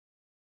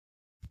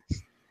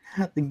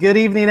Good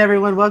evening,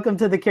 everyone. Welcome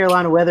to the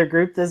Carolina Weather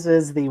Group. This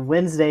is the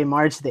Wednesday,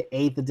 March the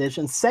 8th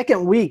edition,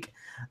 second week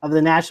of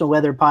the National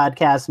Weather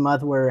Podcast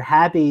Month. We're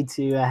happy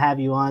to have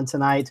you on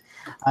tonight.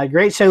 A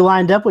great show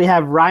lined up. We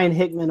have Ryan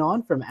Hickman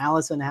on from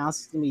AllisonHouse.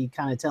 He's going to be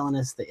kind of telling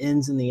us the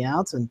ins and the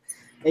outs and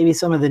maybe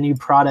some of the new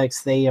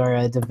products they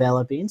are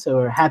developing. So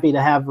we're happy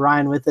to have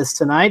Ryan with us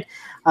tonight.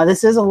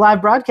 This is a live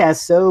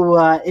broadcast,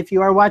 so if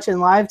you are watching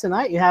live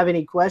tonight, you have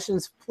any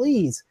questions,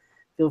 please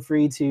feel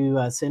free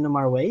to send them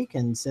our way. You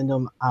can send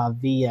them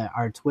via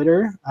our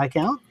Twitter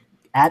account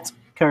at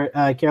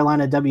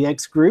Carolina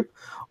WX Group,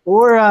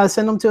 or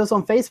send them to us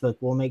on Facebook.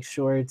 We'll make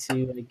sure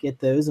to get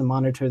those and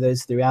monitor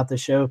those throughout the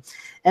show.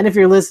 And if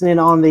you're listening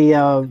on the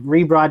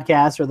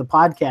rebroadcast or the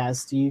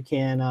podcast, you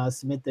can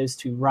submit those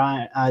to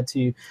Ryan.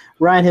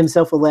 Ryan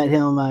himself will let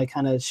him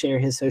kind of share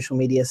his social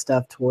media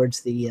stuff towards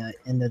the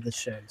end of the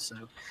show. So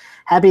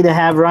happy to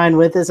have Ryan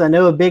with us. I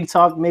know a big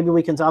talk, maybe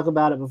we can talk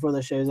about it before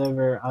the show's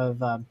over,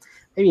 of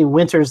maybe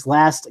winter's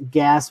last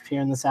gasp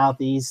here in the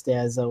Southeast,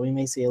 as we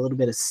may see a little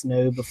bit of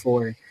snow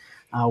before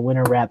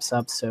winter wraps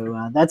up.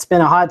 So that's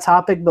been a hot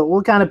topic, but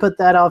we'll kind of put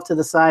that off to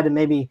the side and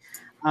maybe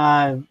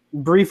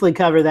briefly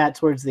cover that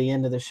towards the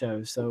end of the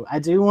show. So I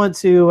do want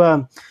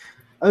to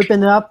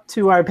open it up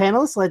to our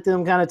panelists, let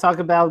them kind of talk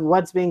about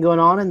what's been going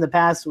on in the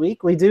past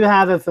week. We do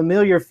have a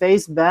familiar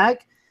face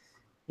back.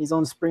 He's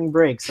on spring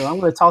break, so I'm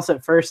going to toss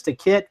it first to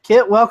Kit.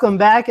 Kit, welcome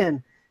back,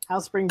 and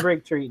how's spring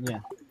break treating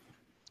you?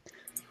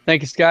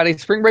 Thank you, Scotty.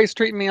 Spring break's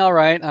treating me all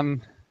right.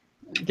 I'm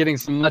getting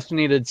some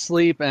much-needed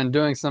sleep and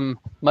doing some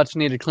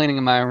much-needed cleaning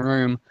in my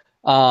room.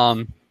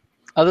 Other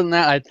than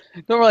that, I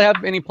don't really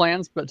have any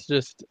plans, but to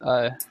just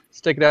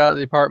stick it out at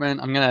the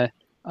apartment. I'm going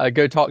to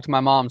go talk to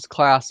my mom's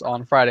class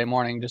on Friday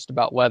morning just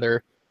about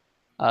weather.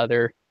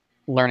 They're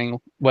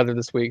learning weather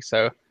this week,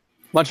 so a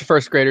bunch of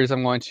first graders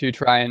I'm going to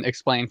try and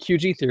explain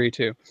QG theory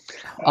to.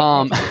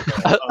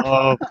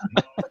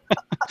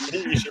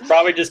 You should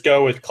probably just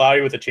go with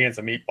cloudy with a chance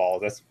of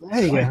meatballs.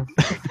 There you go.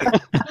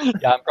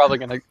 Yeah, I'm probably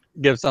going to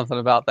give something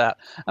about that.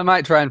 I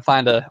might try and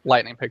find a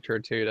lightning picture or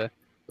two to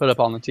put up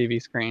on the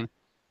TV screen.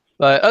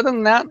 But other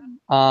than that,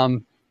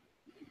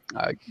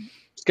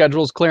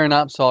 schedule's clearing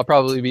up, so I'll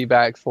probably be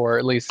back for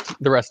at least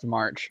the rest of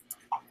March.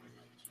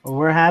 Well,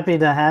 we're happy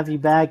to have you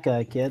back,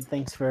 Kid.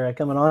 Thanks for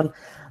coming on.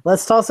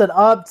 Let's toss it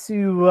up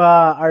to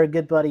our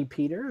good buddy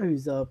Peter,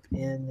 who's up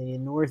in the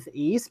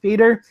Northeast.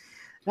 Peter,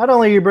 not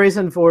only are you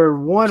bracing for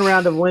one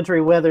round of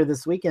wintry weather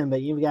this weekend,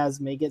 but you guys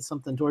may get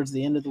something towards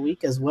the end of the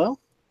week as well.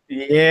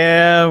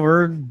 Yeah,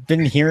 we've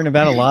been hearing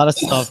about a lot of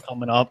stuff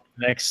coming up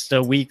next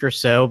week or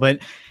so, but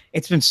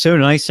it's been so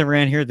nice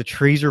around here. The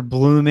trees are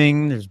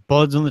blooming. There's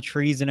buds on the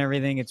trees and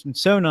everything. It's been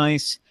so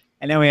nice.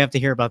 And now we have to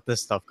hear about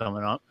this stuff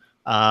coming up.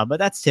 But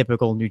that's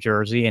typical New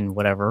Jersey and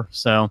whatever.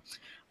 So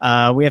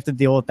we have to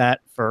deal with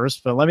that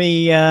first. But let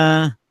me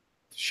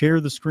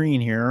share the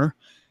screen here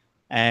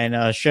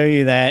and show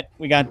you that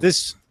we got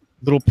this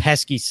little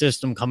pesky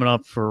system coming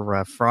up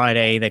for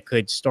Friday that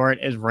could start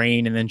as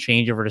rain and then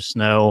change over to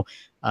snow.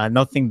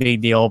 Nothing big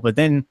deal. But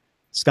then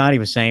Scotty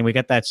was saying we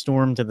got that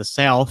storm to the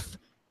south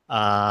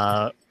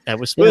that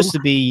was supposed to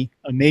be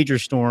a major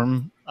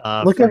storm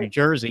for New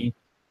Jersey.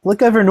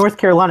 Look over North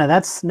Carolina.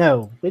 That's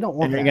snow. We don't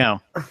want that. There you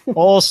go.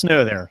 All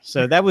snow there.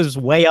 So that was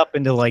way up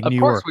into like New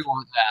York. Of course we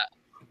want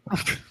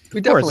that. We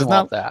definitely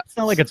want that. It's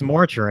not like it's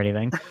March or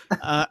anything.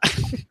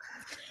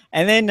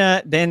 And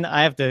then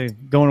I have to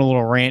go on a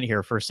little rant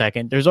here for a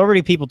second. There's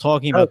already people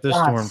talking about this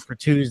storm for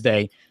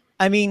Tuesday.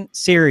 I mean,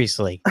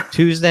 seriously,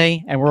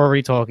 Tuesday, and we're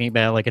already talking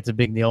about it like it's a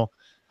big deal.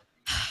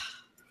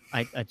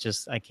 I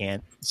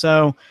can't.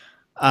 So,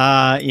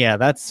 yeah,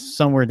 that's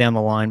somewhere down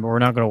the line, but we're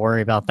not going to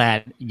worry about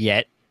that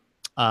yet.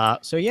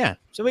 So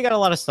we got a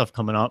lot of stuff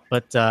coming up.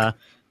 But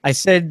I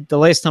said the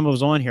last time I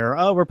was on here,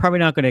 we're probably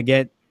not going to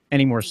get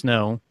any more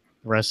snow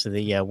the rest of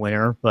the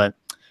winter, but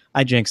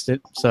I jinxed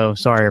it. So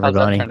sorry,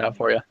 everybody. How's that turned out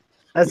for you?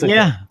 That's okay.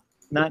 Yeah,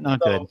 not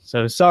good.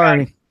 So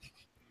sorry.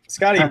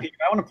 Scotty, I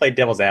want to play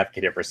devil's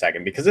advocate here for a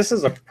second, because this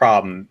is a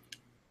problem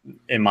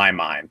in my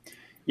mind.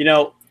 You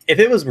know, if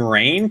it was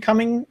rain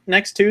coming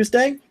next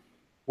Tuesday,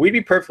 we'd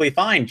be perfectly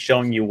fine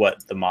showing you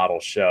what the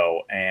models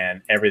show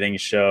and everything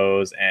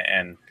shows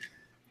and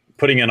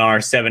putting in our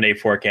 7-day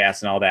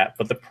forecast and all that.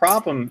 But the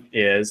problem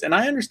is, and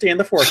I understand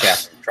the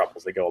forecasting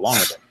troubles that go along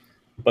with it,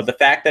 but the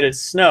fact that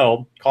it's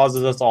snow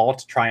causes us all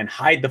to try and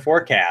hide the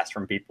forecast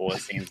from people,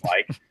 it seems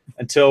like,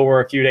 until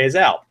we're a few days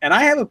out. And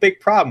I have a big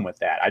problem with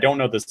that. I don't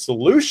know the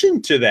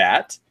solution to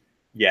that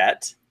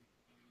yet,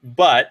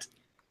 but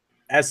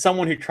as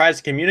someone who tries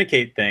to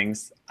communicate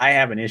things, I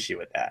have an issue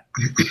with that.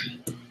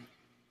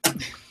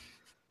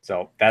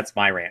 So that's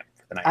my rant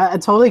for the night. I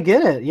totally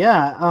get it.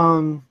 Yeah.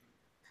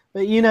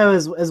 But you know,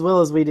 as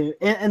well as we do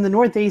in the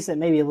Northeast, it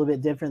may be a little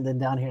bit different than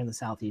down here in the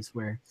Southeast,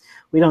 where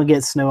we don't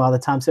get snow all the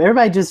time. So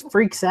everybody just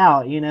freaks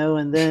out, you know,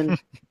 and then,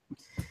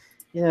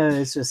 you know,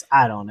 it's just,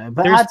 I don't know.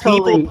 But there's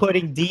people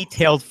putting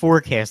detailed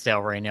forecasts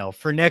out right now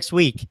for next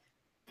week.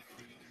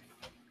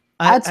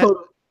 I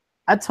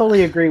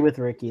totally agree with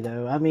Ricky,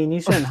 though. I mean,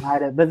 you shouldn't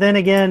hide it. But then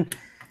again,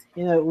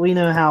 you know, we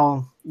know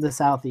how the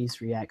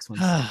Southeast reacts when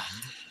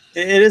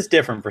It is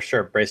different for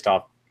sure based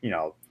off,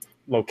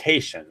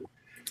 location.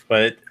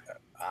 But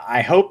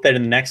I hope that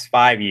in the next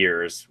 5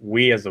 years,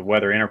 we as a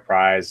weather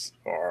enterprise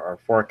or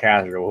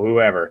forecaster or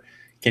whoever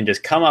can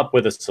just come up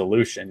with a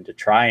solution to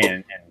try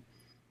and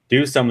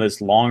do some of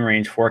this long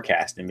range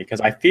forecasting, because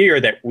I fear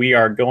that we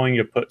are going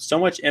to put so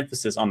much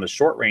emphasis on the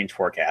short range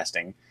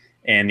forecasting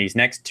in these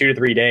next 2 to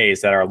 3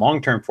 days that our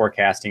long term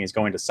forecasting is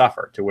going to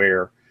suffer, to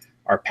where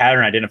our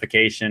pattern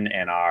identification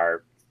and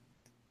our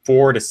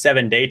 4 to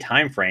 7 day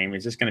time frame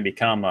is just going to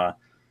become a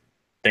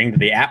thing that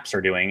the apps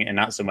are doing and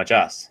not so much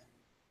us.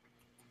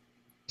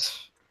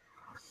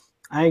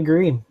 I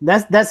agree.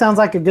 That sounds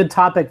like a good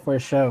topic for a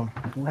show.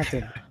 We'll have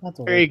to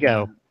There you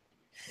go.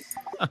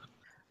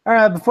 All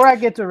right, before I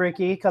get to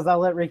Ricky, because I'll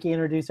let Ricky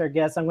introduce our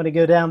guest, I'm going to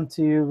go down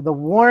to the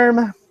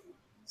warm,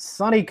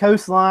 sunny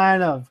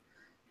coastline of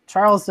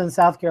Charleston,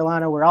 South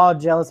Carolina. We're all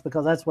jealous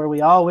because that's where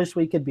we all wish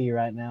we could be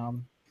right now.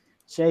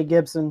 Shay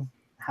Gibson,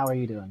 how are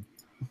you doing?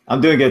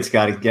 I'm doing good,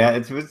 Scotty. Yeah,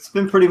 it's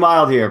been pretty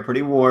mild here,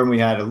 pretty warm. We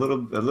had a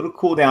little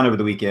cool down over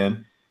the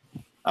weekend.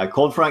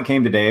 Cold front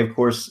came today. Of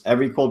course,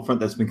 every cold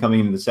front that's been coming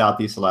into the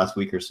southeast the last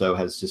week or so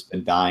has just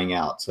been dying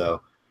out.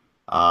 So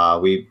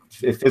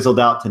it fizzled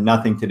out to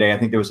nothing today. I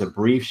think there was a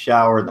brief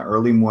shower in the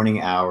early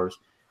morning hours.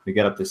 We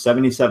got up to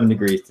 77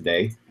 degrees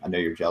today. I know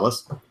you're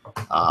jealous.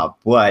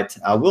 But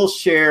I will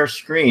share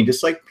screen.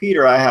 Just like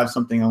Peter, I have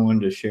something I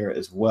wanted to share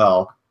as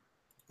well.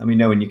 Let me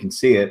know when you can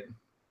see it.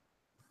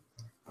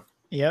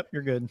 Yep,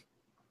 you're good.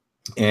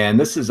 And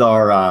this is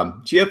our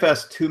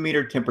GFS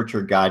 2-meter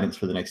temperature guidance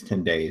for the next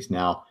 10 days.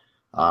 Now,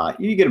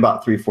 you get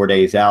about 3-4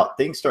 days out,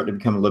 things start to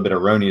become a little bit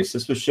erroneous.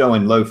 This was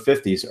showing low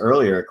 50s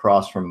earlier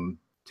across from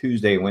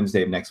Tuesday and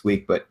Wednesday of next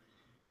week, but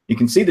you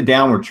can see the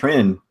downward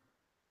trend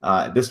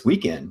this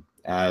weekend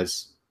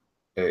as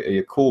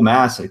a cool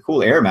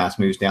air mass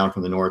moves down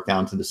from the north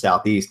down to the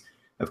southeast.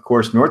 Of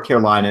course, North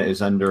Carolina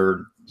is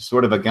under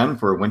sort of a gun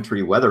for a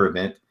wintry weather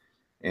event.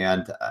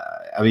 And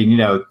I mean,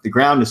 the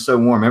ground is so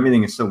warm.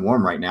 Everything is so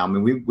warm right now. I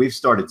mean, we've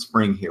started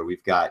spring here.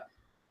 We've got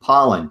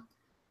pollen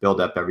build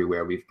up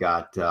everywhere. We've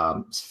got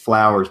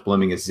flowers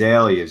blooming,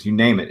 azaleas, you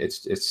name it.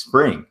 It's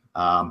spring.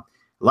 A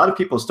lot of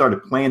people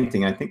started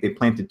planting. I think they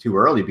planted too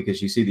early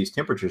because you see these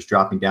temperatures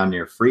dropping down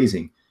near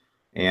freezing.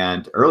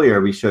 And earlier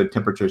we showed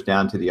temperatures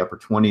down to the upper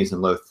 20s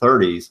and low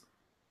 30s.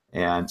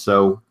 And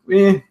so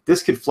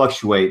this could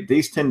fluctuate.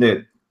 This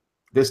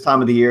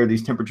time of the year,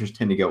 these temperatures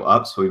tend to go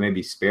up, so we may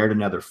be spared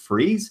another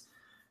freeze.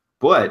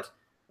 But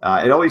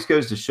it always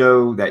goes to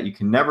show that you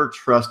can never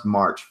trust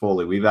March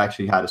fully. We've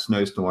actually had a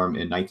snowstorm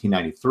in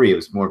 1993. It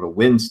was more of a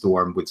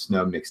windstorm with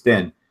snow mixed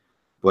in.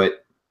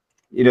 But,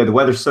 the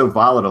weather's so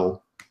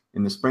volatile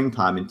in the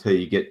springtime until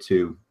you get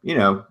to,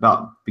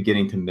 about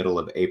beginning to middle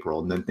of April,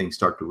 and then things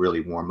start to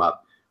really warm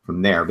up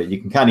from there. But you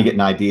can kind of get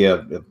an idea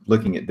of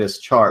looking at this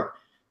chart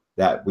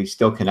that we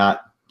still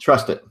cannot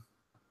trust it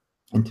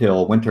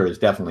until winter is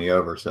definitely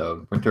over.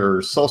 So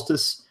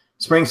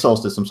spring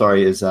solstice,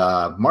 is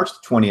March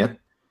 20th.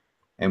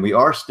 And we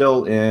are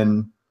still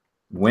in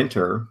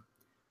winter,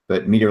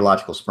 but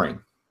meteorological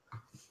spring.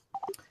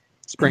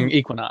 Spring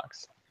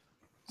equinox.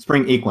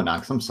 Spring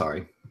equinox, I'm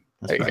sorry.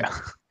 That's There you right. go.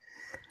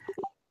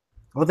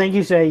 Well, thank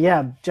you, Shay.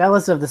 Yeah,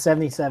 jealous of the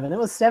 77. It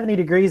was 70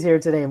 degrees here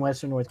today in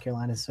Western North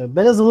Carolina,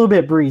 but it was a little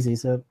bit breezy,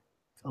 so it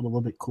felt a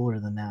little bit cooler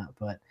than that.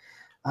 But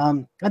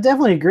I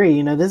definitely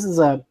agree. This is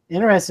a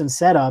interesting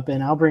setup,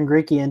 and I'll bring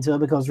Ricky into it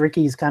because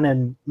Ricky's kind of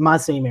in my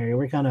same area.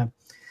 We're kind of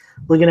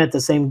looking at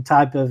the same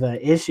type of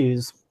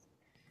issues.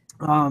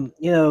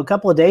 A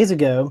couple of days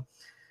ago,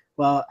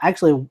 well,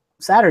 actually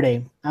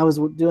Saturday, I was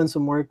doing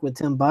some work with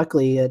Tim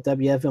Buckley at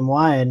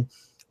WFMY, and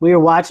we were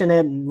watching it,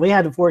 and we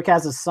had to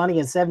forecast a sunny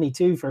and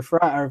 72 for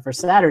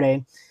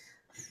Saturday.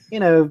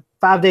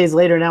 5 days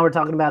later, now we're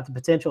talking about the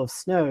potential of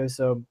snow.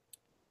 So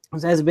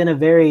it has been a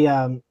very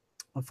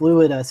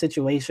fluid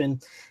situation.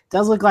 It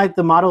does look like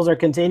the models are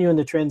continuing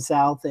to trend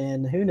south,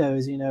 and who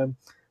knows,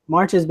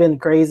 March has been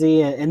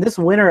crazy, and this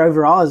winter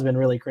overall has been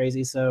really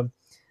crazy. So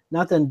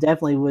nothing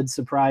definitely would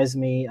surprise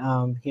me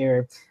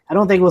here. I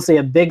don't think we'll see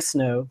a big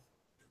snow,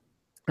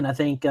 and I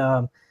think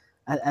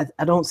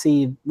I don't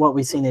see what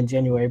we've seen in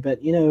January. But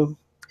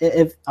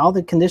if all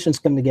the conditions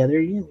come together,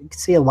 you can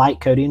see a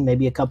light coating,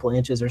 maybe a couple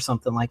inches or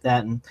something like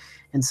that,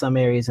 in some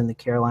areas in the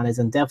Carolinas,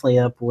 and definitely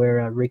up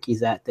where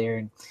Ricky's at there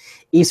in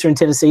Eastern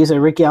Tennessee. So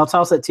Ricky, I'll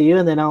toss it to you,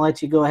 and then I'll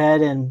let you go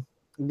ahead and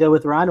go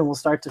with Ryan, and we'll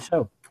start the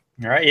show.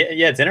 All right.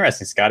 Yeah, it's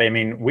interesting, Scotty. I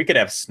mean, we could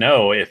have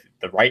snow if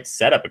the right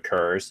setup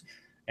occurs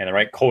and the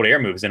right cold air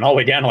moves in all the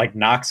way down to like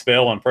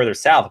Knoxville and further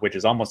south, which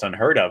is almost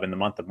unheard of in the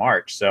month of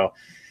March. So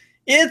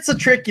it's a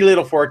tricky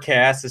little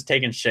forecast that's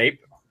taking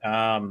shape.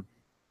 But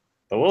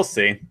we'll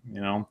see.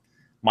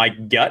 My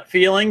gut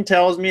feeling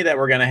tells me that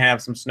we're going to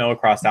have some snow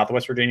across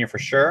Southwest Virginia for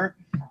sure.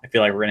 I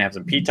feel like we're going to have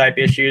some P-type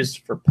issues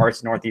for parts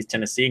of Northeast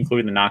Tennessee,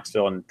 including the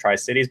Knoxville and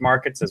Tri-Cities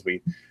markets as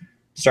we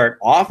start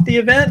off the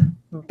event.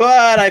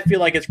 But I feel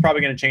like it's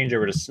probably going to change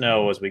over to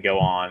snow as we go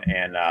on.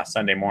 And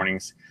Sunday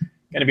morning's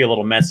going to be a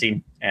little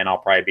messy, and I'll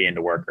probably be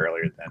into work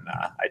earlier than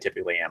I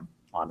typically am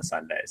on a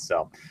Sunday.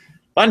 So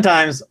Fun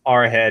times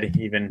are ahead,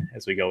 even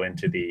as we go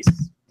into the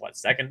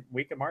second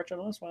week of March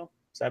almost. Well,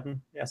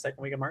 second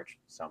week of March.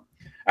 So, all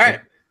right,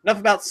 enough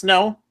about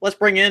snow. Let's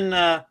bring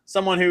in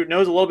someone who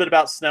knows a little bit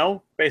about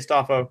snow based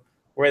off of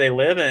where they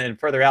live and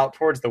further out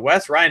towards the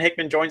west. Ryan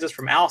Hickman joins us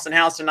from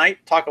AllisonHouse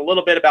tonight. Talk a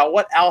little bit about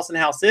what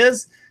AllisonHouse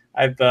is.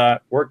 I've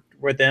worked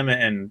with them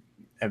and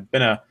have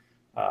been a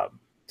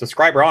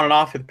subscriber on and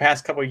off for the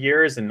past couple of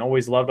years, and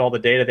always loved all the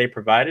data they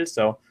provided.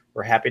 So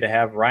we're happy to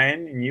have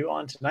Ryan and you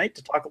on tonight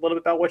to talk a little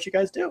bit about what you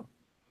guys do.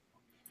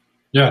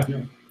 Yeah,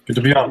 good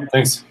to be on.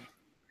 Thanks.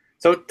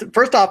 So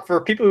first off, for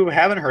people who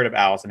haven't heard of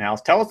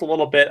AllisonHouse, tell us a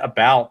little bit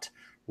about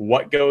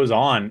what goes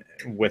on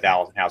with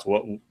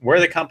AllisonHouse, where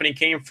the company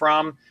came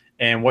from,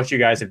 and what you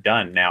guys have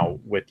done now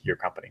with your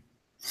company.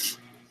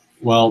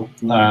 Well,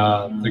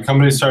 the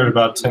company started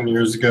about 10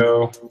 years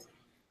ago.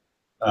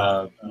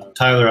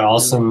 Tyler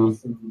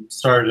Allison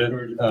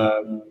started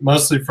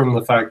mostly from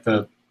the fact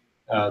that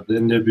the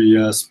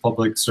NWS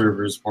public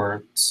servers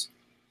weren't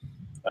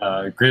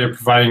great at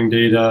providing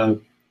data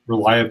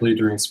reliably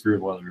during severe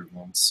weather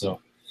events. So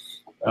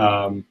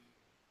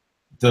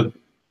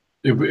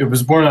it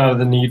was born out of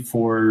the need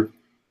for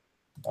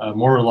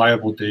more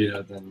reliable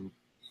data than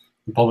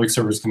the public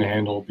servers can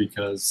handle,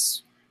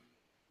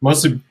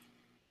 mostly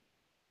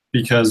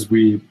because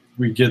we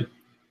get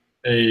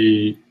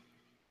a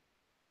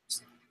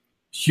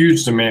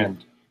huge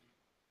demand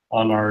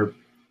on our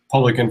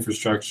public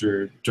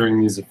infrastructure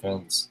during these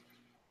events.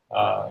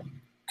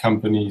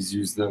 Companies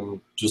use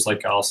them just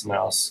like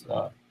AllisonHouse,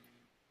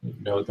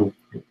 the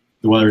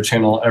Weather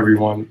Channel,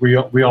 everyone. We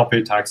all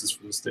pay taxes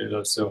for this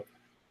data. So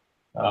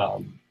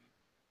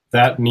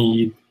that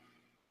need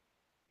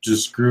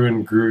just grew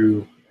and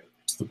grew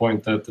to the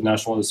point that the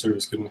National Weather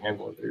Service couldn't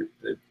handle it.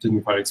 They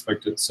didn't quite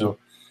expect it. So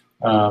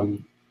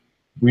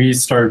we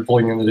started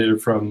pulling in the data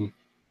from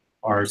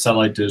our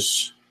satellite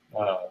dish,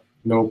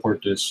 NOAA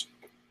port dish,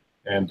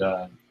 and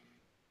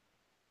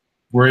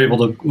we're able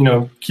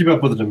to, keep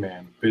up with the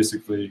demand.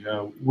 Basically,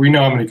 we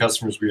know how many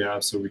customers we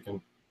have, so we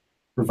can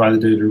provide the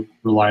data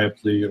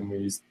reliably, and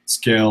we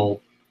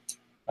scale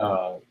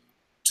to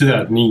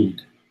that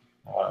need.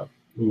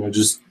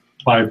 Just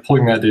by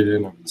pulling that data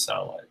in over the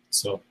satellite.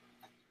 So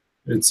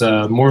it's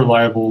a more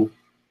reliable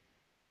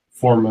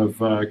form of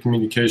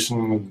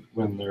communication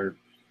when their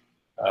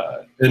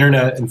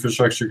internet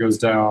infrastructure goes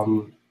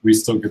down. We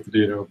still get the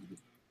data over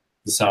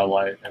the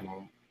satellite, and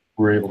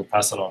we're able to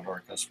pass that on to our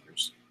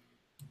customers.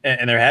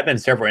 And there have been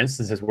several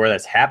instances where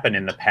that's happened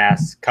in the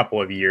past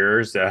couple of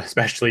years,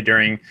 especially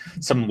during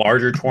some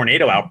larger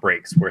tornado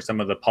outbreaks where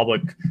some of the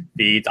public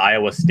feeds,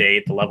 Iowa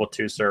State, the level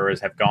 2 servers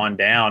have gone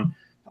down.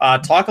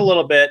 Talk a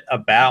little bit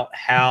about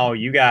how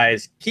you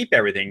guys keep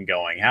everything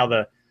going, how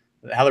the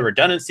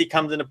redundancy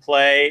comes into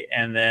play,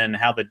 and then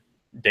how the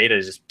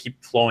data just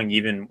keep flowing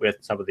even with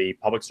some of the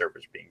public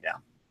servers being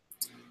down.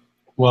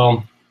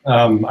 Well,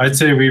 I'd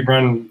say we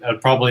run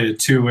at probably a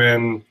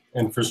 2N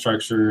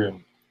infrastructure,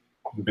 and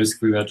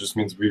basically that just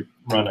means we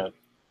run at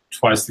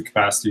twice the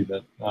capacity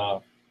that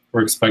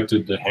we're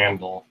expected to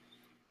handle.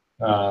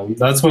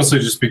 That's mostly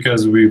just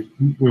because we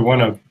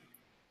want to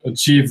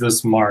achieve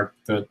this mark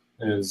that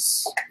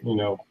is,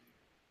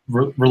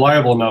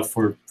 reliable enough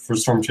for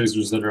storm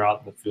chasers that are out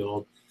in the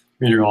field,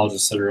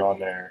 meteorologists that are on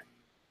there,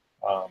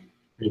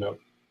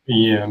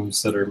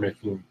 EMs that are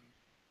making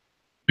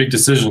big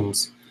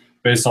decisions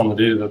based on the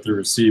data that they're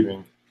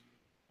receiving.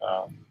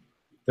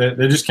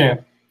 They just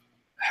can't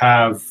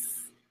have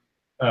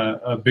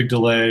a big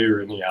delay or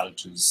any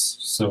outages.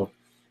 So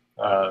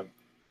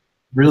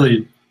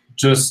really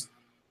just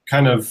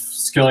kind of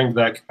scaling to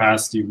that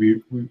capacity.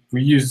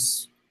 We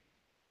use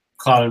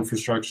cloud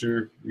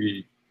infrastructure.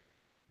 We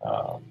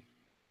are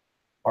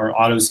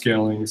auto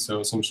scaling. So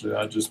essentially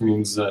that just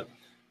means that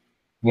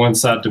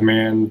once that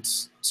demand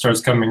starts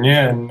coming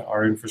in,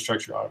 our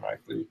infrastructure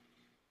automatically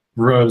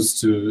grows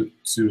to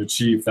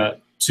achieve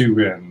that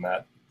 2N,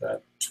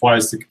 that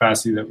twice the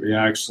capacity that we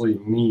actually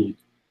need,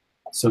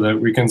 so that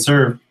we can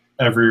serve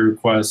every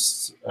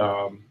request,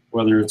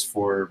 whether it's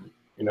for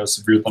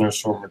severe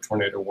thunderstorm or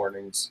tornado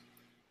warnings,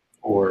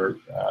 or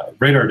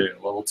radar data,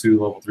 level 2,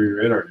 level 3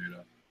 radar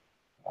data.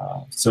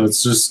 So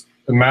it's just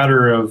a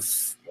matter of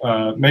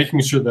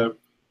making sure that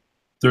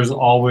there's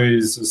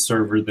always a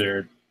server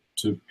there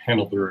to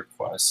handle the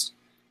requests.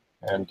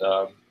 And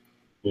I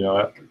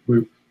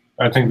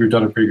think we've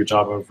done a pretty good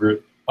job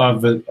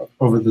of it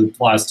over the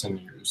last 10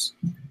 years.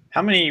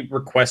 How many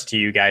requests do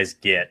you guys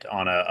get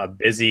on a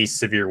busy,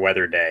 severe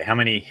weather day? How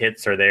many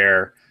hits are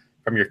there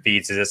from your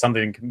feeds? Is it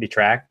something that can be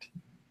tracked?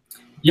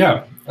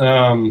 Yeah.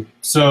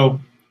 So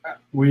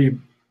we,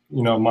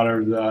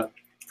 monitor that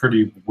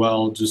pretty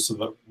well, just so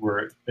that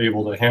we're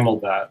able to handle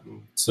that.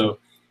 And so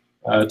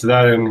to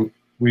that end,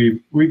 we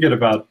get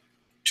about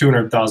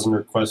 200,000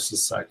 requests a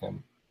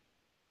second.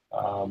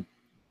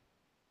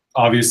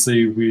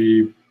 Obviously,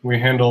 we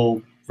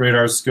handle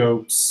radar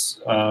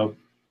scopes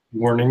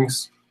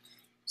warnings.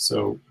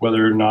 So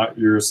whether or not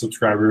you're a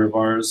subscriber of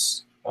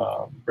ours,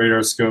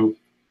 radar scope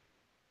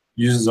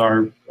uses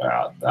our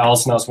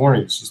AllisonHouse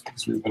warnings just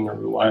because we've been a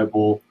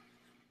reliable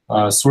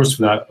source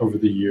for that over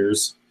the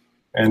years.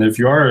 And if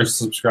you are a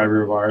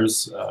subscriber of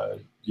ours,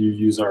 you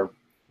use our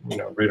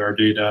radar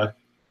data,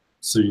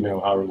 so you know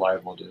how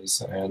reliable it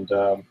is. And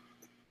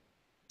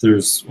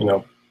there's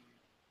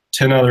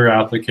 10 other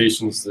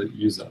applications that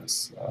use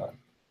us.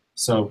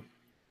 So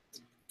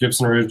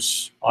Gibson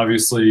Ridge,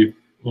 obviously,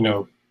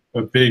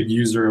 a big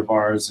user of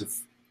ours.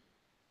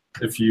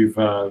 If you've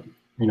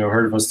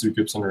heard of us through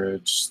Gibson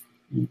Ridge,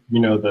 you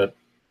know that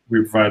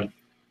we provide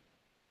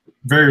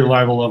very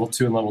reliable level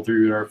 2 and level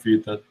 3 radar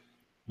feed that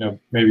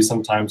maybe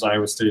sometimes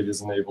Iowa State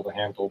isn't able to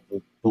handle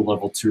the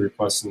level 2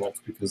 requests, and that's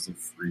because they're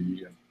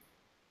free and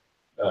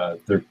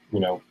they're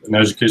an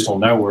educational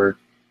network.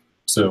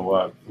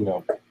 So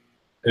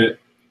it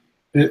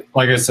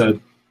like I said,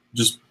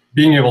 just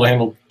being able to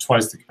handle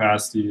twice the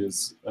capacity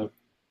is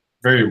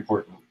very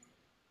important.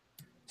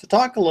 So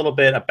talk a little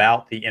bit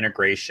about the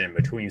integration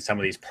between some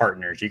of these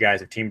partners. You guys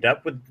have teamed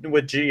up with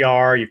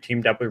GR, you've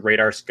teamed up with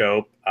Radar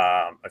Scope,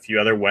 a few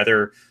other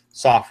weather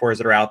softwares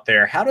that are out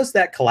there. How does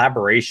that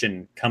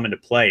collaboration come into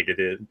play? Do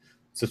the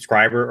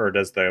subscriber or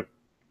does the,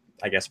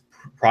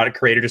 product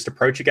creator just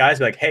approach you guys,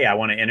 be like, hey, I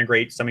want to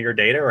integrate some of your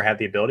data or have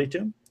the ability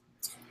to?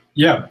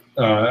 Yeah,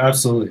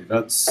 absolutely.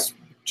 That's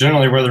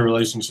generally where the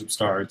relationship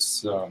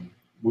starts.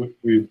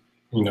 We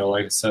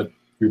like I said,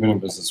 we've been in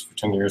business for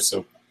 10 years,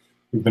 so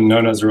we've been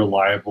known as a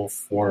reliable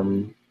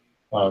form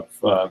of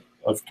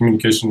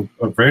communication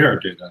of radar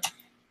data.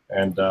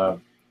 And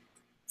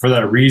for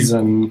that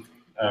reason,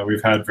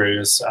 we've had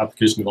various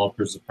application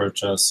developers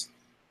approach us.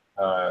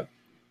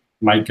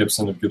 Mike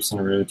Gibson of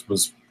Gibson Ridge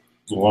was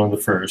one of the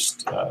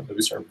first that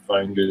we started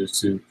providing data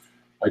to.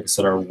 Like I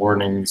said, our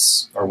warning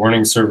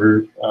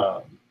server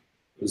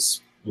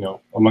is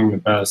among the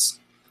best.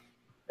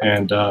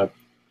 And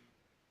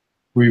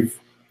we've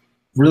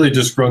really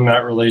just grown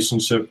that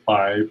relationship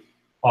by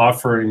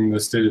offering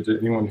this data to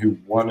anyone who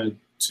wanted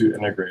to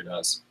integrate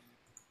us.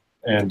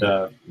 And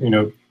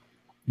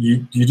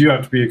you do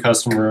have to be a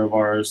customer of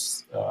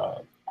ours,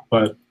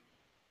 but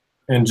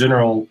in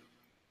general,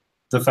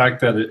 the fact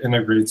that it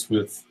integrates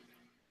with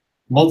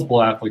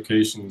multiple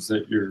applications,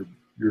 that your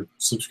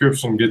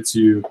subscription gets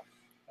you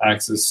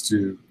access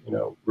to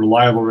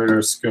reliable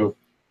radar scope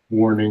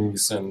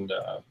warnings and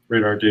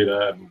radar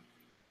data and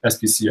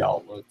SPC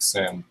outlooks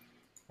and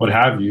what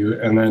have you,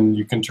 and then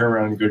you can turn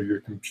around and go to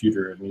your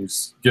computer and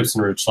use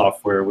Gibson Ridge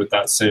software with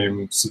that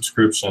same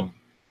subscription.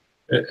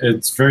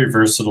 It's very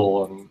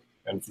versatile,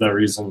 and for that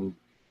reason,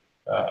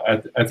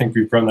 I think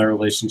we've grown that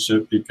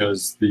relationship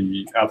because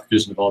the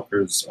application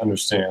developers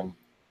understand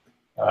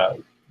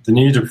the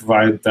need to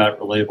provide that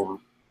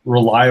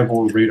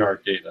reliable radar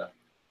data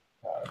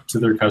to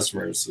their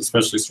customers,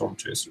 especially storm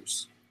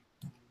chasers.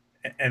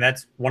 And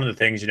that's one of the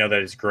things that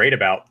is great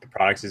about the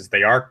products is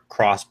they are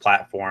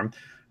cross-platform.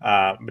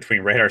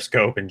 Between Radar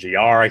Scope and GR,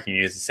 I can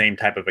use the same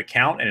type of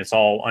account, and it's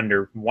all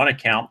under one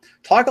account.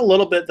 Talk a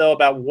little bit though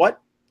about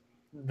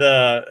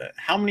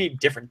how many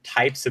different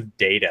types of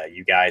data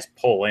you guys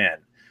pull in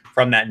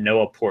from that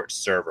NOAA port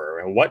server,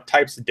 and what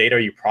types of data are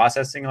you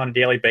processing on a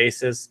daily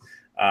basis,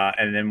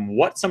 and then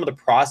what some of the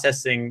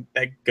processing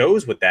that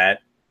goes with that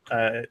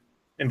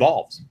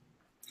involves.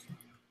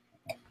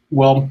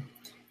 Well,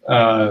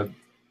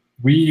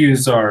 we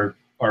use our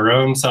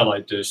own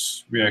satellite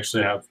dish. We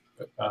actually have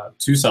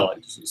 2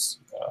 satellite dishes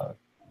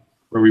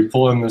where we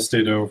pull in this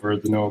data over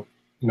the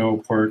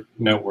NOAA port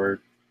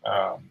network,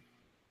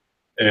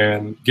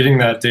 and getting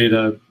that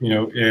data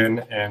in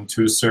and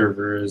to a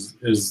server is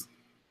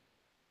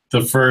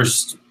the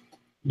first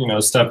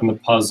step in the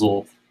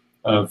puzzle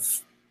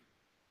of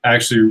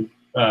actually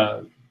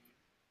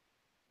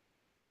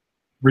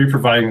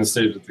re-providing this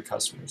data to the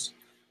customers.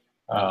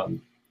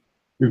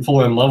 We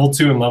pull in level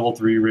 2 and level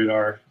 3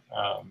 radar.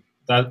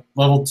 That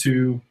level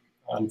 2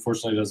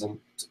 unfortunately doesn't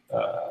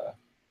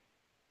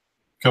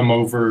come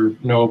over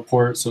NOAA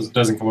port, so it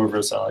doesn't come over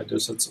a satellite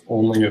dish. It's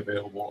only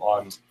available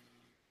on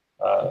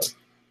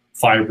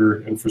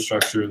fiber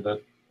infrastructure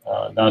that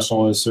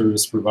National Weather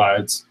Service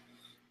provides.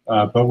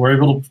 But we're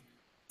able to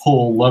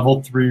pull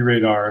level 3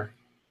 radar,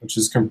 which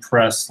is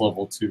compressed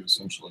level 2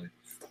 essentially,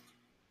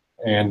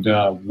 and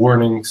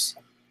warnings,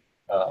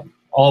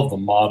 all of the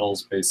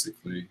models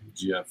basically,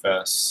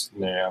 GFS,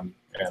 NAM,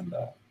 and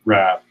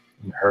RAP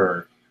and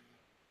HER.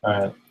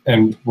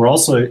 And we're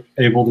also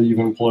able to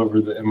even pull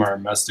over the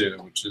MRMS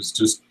data, which is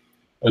just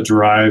a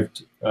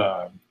derived,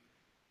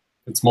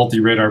 it's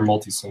multi-radar,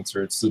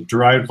 multi-sensor. It's a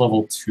derived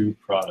level 2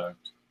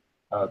 product,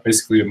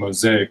 basically a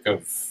mosaic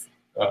of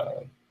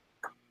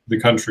the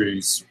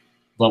country's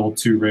level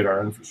 2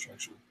 radar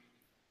infrastructure.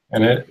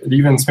 And it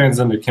even spans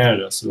into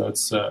Canada, so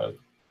that's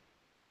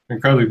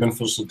incredibly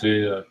beneficial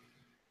data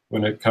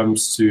when it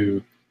comes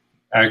to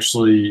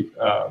actually,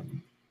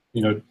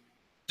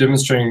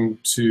 demonstrating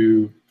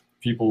to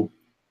people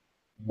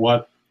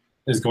what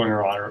is going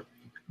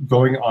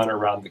on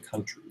around the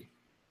country,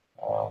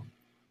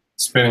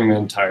 spanning the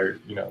entire,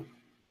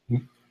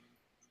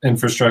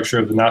 infrastructure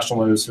of the National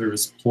Weather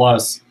Service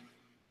plus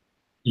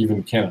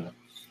even Canada.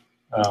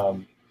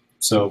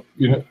 So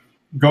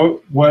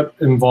what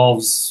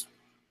involves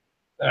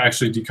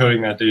actually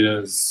decoding that data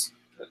is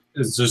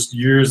just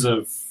years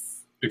of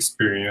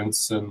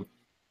experience and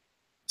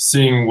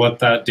seeing what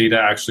that data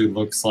actually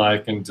looks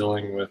like and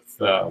dealing with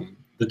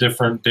the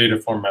different data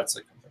formats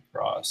that come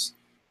across.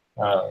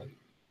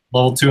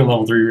 Level 2 and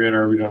level 3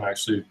 radar, we don't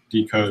actually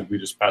decode, we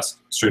just pass it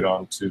straight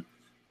on to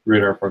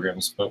radar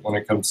programs. But when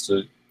it comes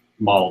to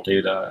model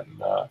data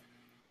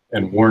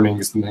and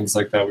warnings and things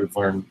like that, we've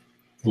learned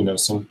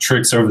some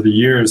tricks over the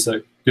years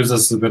that gives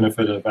us the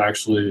benefit of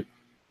actually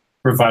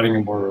providing it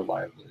more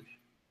reliably.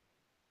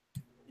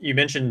 You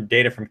mentioned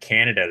data from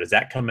Canada. Does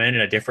that come in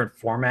a different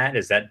format?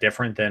 Is that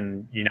different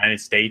than United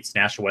States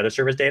National Weather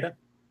Service data?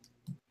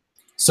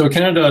 So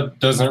Canada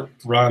doesn't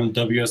run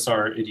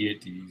WSR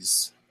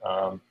 88Ds,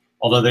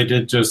 although they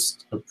did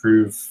just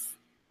approve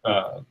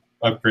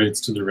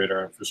upgrades to the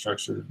radar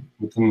infrastructure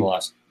within the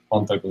last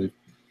month, I believe.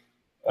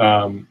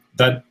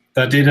 That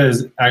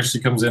data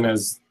actually comes in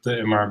as the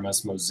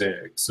MRMS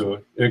mosaic.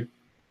 So it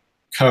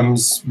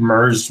comes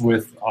merged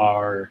with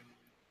our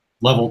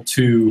level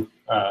 2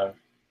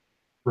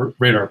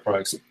 radar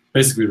products,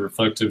 basically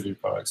reflectivity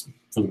products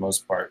for the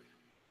most part.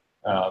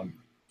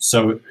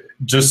 So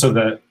just so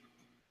that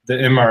the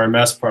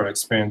MRMS product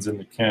spans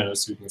into Canada,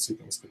 so you can see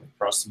things coming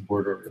across the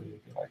border or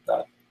anything like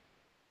that.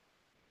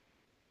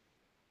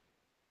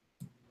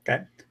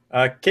 Okay.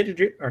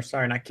 Kit,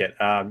 not Kit.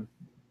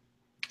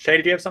 Shay,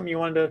 did you have something you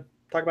wanted to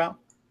talk about?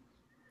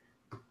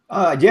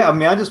 Yeah, I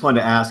mean, I just wanted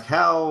to ask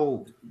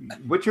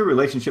what's your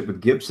relationship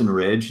with Gibson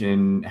Ridge,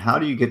 and how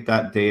do you get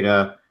that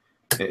data?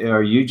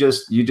 Are you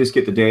just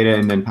get the data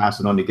and then pass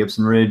it on to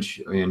Gibson Ridge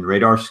in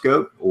radar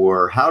scope,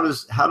 or how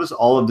does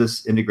all of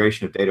this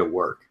integration of data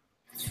work?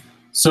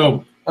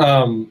 So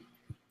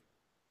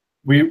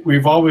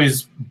we've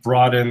always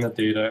brought in the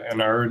data,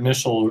 and our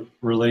initial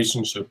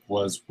relationship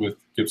was with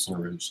Gibson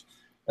Ridge,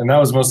 and that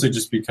was mostly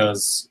just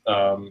because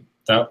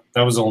that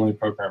was the only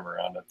program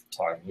around at the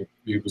time.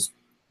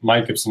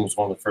 Mike Gibson was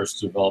one of the first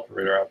to develop a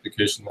radar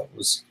application that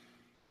was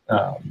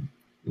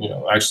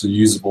actually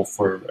usable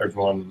for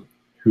everyone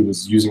who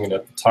was using it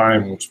at the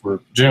time, which were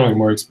generally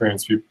more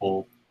experienced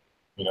people,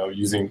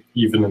 using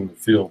even in the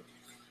field.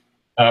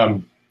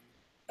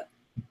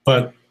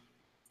 But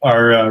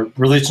our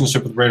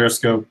relationship with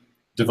RadarScope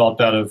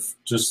developed out of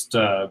just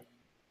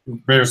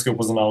RadarScope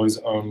wasn't always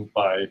owned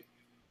by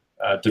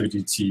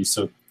WDT,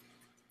 so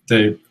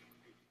in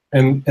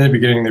the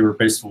beginning they were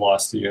base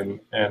velocity, and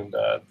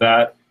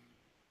that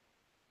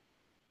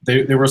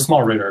they were a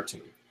small radar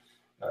team.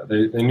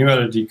 They knew how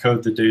to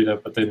decode the data,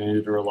 but they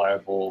needed a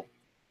reliable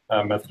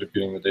method of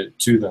getting the data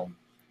to them.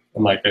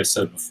 And like I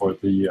said before,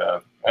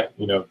 the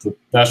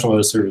National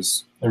Weather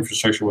Service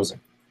infrastructure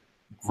wasn't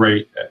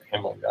great at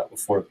handling that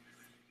before.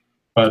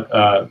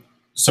 But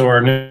so our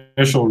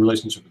initial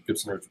relationship with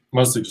Gibson Ridge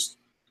mostly just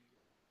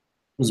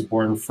was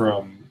born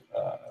from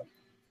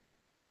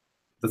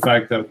the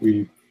fact that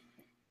we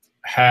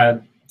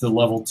had the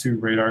level 2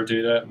 radar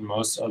data, and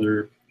most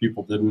other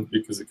people didn't,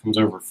 because it comes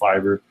over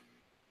fiber,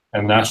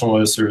 and National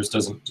Weather Service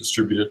doesn't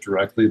distribute it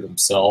directly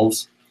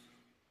themselves.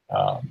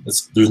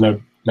 There's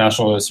no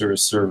National Weather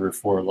Service server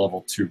for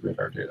level 2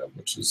 radar data,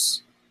 which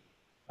is,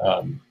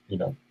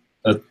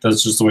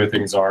 that's just the way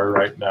things are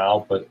right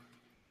now. But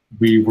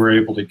we were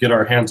able to get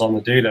our hands on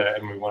the data,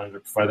 and we wanted to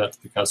provide that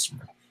to the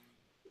customer.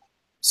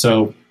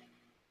 So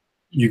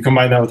you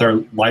combine that with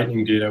our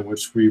Lightning data,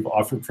 which we've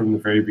offered from the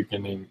very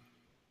beginning.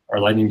 Our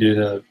Lightning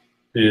data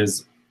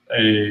is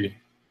a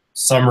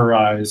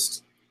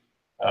summarized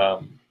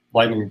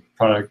Lightning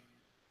product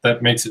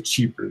that makes it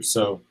cheaper.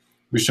 So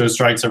we show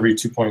strikes every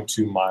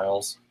 2.2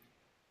 miles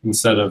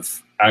instead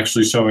of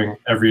actually showing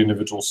every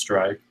individual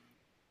strike.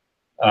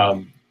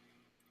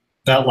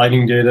 That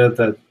Lightning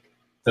data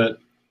that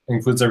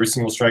includes every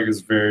single strike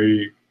is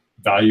very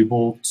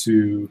valuable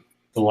to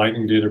the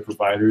Lightning data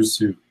providers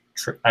who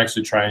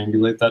actually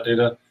triangulate that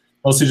data,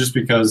 mostly just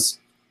because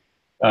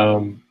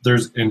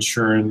there's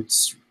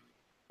insurance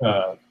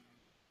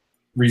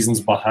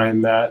reasons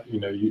behind that.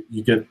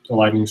 You get a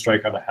lightning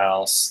strike on a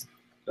house,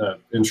 the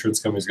insurance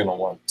company's going to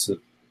want to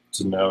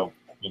know,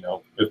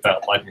 if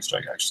that lightning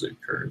strike actually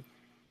occurred.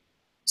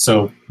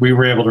 So we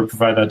were able to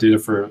provide that data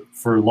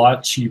for a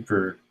lot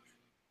cheaper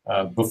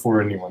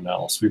before anyone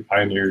else. We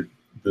pioneered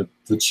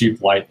the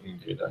cheap lightning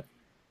data,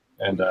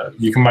 and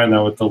you combine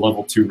that with the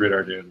level 2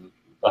 radar data,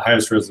 the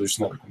highest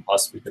resolution that we can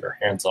possibly get our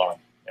hands on,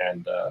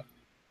 and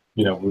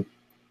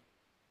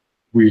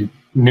we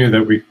knew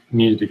that we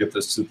needed to get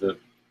this to the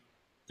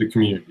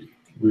community.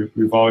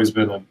 We've always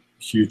been a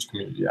huge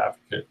community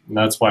advocate, and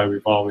that's why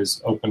we've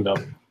always opened up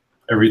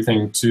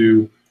everything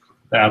to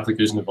the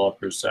application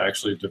developers to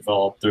actually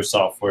develop their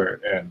software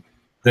and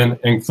then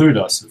include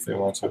us if they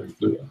want to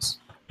include us.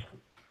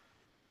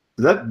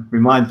 That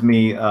reminds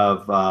me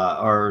of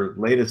our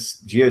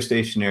latest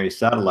geostationary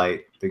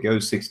satellite, the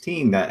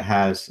GO-16, that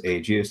has a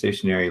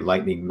geostationary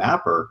lightning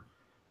mapper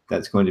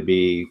that's going to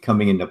be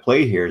coming into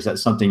play here. Is that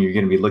something you're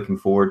going to be looking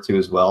forward to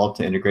as well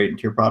to integrate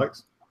into your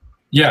products?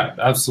 Yeah,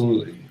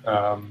 absolutely.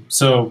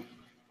 So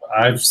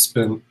I've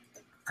spent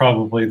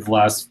probably the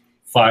last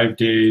 5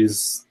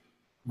 days,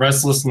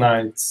 restless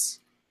nights,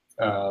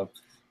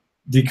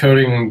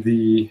 decoding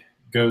the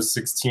GOES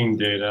 16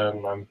 data,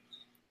 and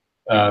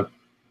I'm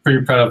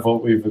pretty proud of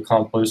what we've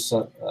accomplished.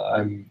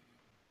 I'm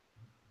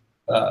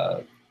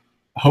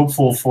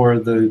hopeful for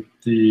the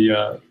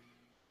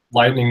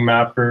lightning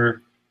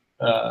mapper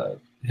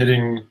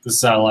hitting the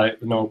satellite,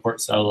 the NOAA port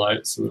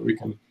satellite, so that we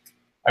can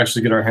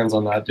actually get our hands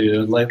on that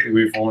data. Lately,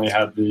 we've only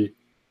had the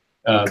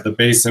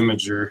base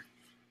imager.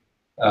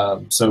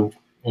 So,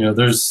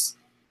 there's,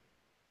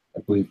 I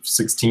believe,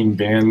 16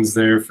 bands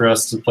there for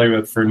us to play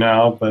with for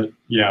now. But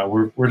yeah,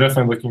 we're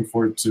definitely looking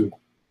forward to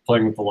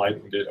playing with the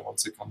lightning data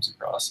once it comes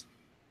across.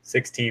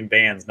 16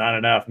 bands, not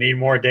enough. Need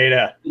more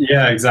data.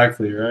 Yeah,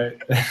 exactly, right?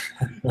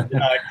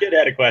 Kid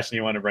had a question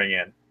you want to bring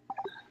in.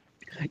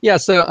 Yeah,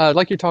 so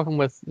like you're talking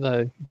with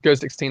the GOES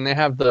 16, they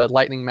have the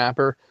lightning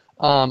mapper.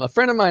 A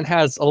friend of mine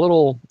has a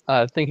little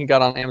thing he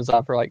got on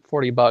Amazon for like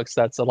 $40.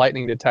 That's a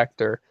lightning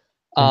detector.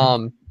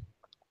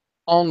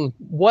 On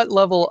what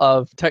level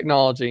of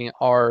technology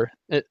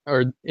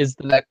is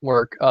the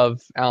network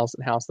of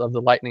AllisonHouse of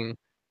the lightning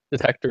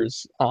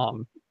detectors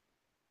on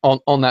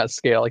that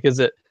scale? Like, is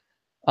it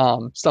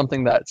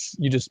something that's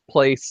you just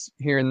place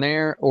here and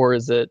there, or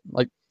is it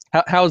like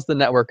how is the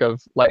network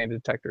of lightning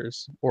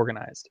detectors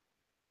organized?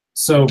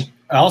 So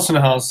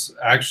AllisonHouse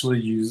actually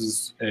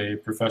uses a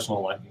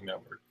professional lightning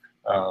network.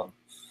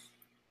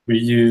 We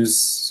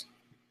use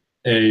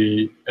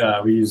the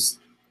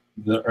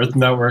Earth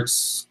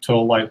Network's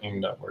Total Lightning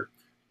Network,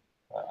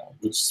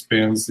 which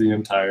spans the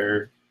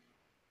entire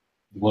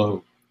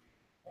globe.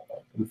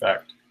 In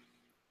fact,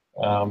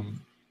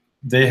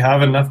 they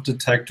have enough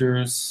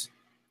detectors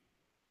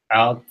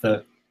out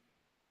that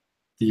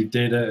the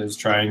data is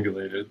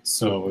triangulated,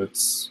 so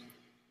it's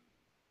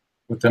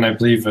within, I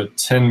believe, a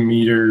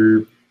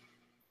 10-meter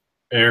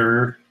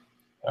error,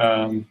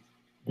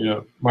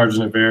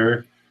 margin of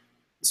error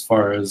as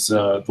far as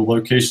the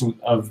location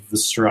of the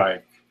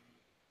strike.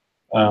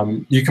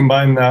 You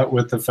combine that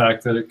with the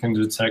fact that it can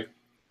detect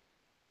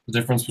the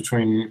difference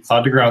between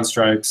cloud-to-ground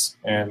strikes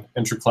and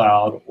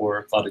intra-cloud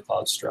or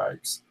cloud-to-cloud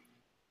strikes.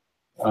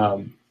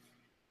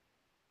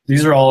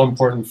 These are all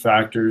important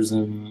factors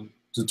in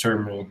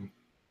determining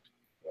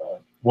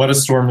what a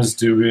storm is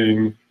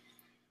doing,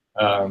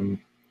 the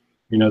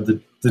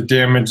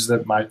damage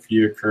that might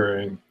be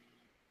occurring,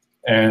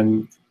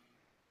 and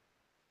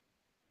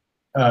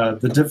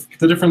the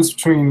difference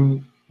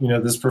between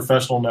this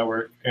professional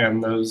network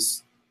and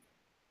those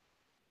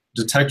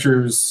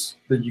detectors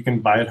that you can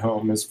buy at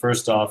home is,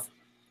 first off,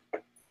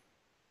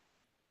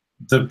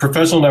 the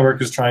professional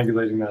network is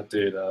triangulating that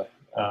data.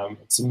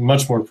 It's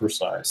much more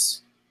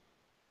precise.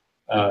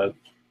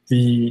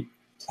 The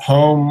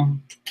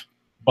home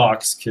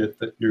box kit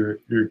that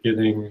you're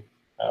getting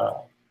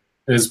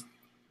is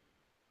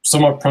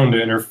somewhat prone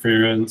to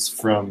interference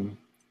from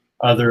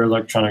other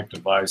electronic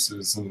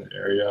devices in the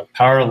area,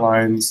 power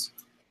lines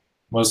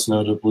most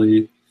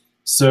notably.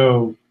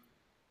 So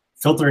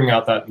filtering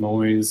out that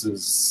noise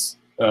is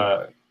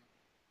kind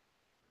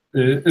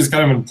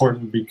of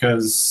important,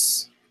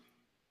 because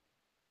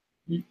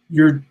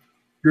you're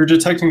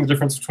detecting the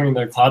difference between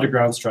the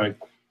cloud-to-ground strike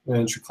and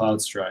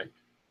intra-cloud strike.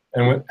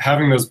 And with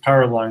having those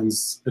power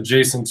lines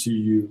adjacent to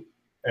you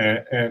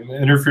and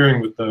interfering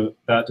with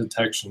that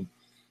detection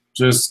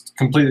just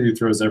completely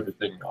throws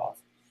everything off.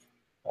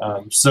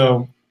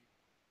 So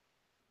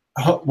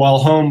while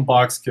home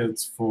box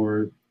kits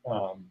for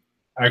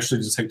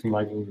actually detecting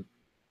lightning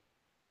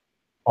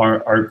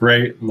are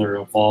great, and they're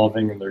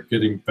evolving and they're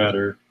getting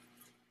better,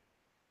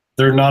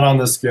 they're not on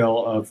the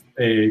scale of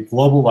a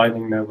global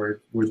lightning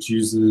network, which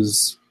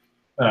uses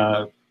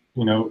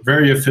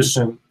very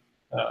efficient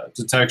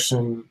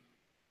detection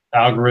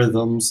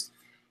algorithms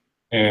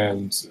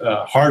and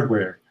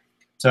hardware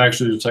to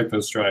actually detect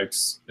those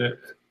strikes.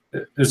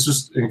 It's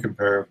just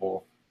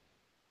incomparable.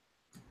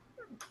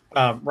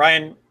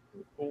 Ryan,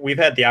 we've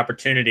had the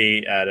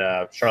opportunity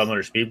at Charlotte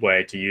Motor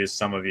Speedway to use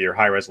some of your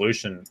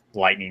high-resolution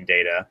lightning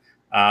data.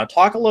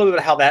 Talk a little bit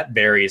about how that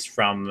varies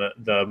from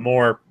the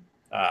more,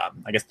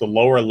 I guess, the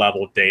lower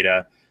level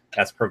data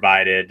that's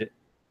provided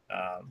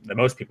that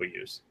most people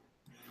use.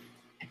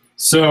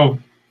 So,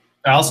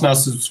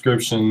 AllisonHouse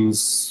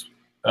subscriptions,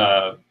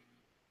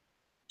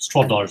 it's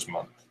 $12 a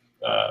month.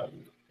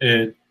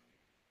 It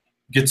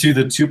gets you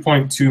the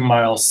 2.2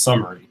 mile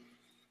summary.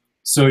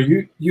 So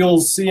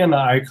you'll see an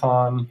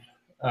icon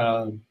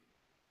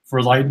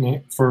for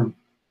lightning, for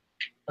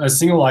a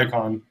single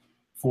icon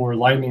for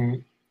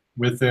lightning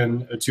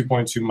within a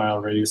 2.2 mile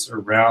radius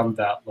around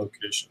that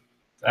location,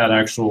 that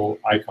actual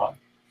icon.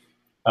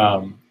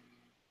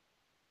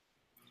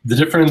 The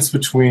difference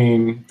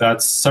between that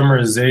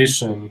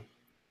summarization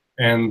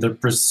and the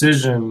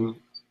precision,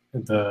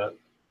 the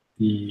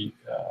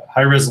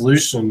high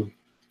resolution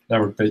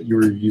network that you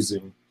were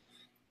using,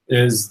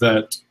 is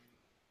that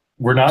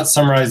we're not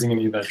summarizing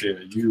any of that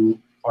data. You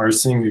are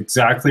seeing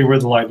exactly where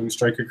the lightning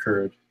strike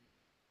occurred.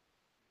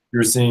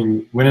 You're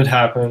seeing when it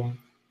happened.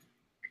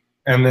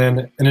 And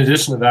then in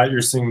addition to that,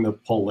 you're seeing the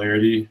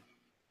polarity,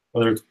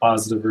 whether it's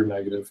positive or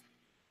negative,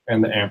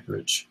 and the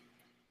amperage.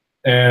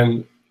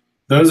 And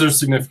those are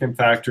significant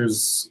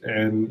factors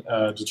in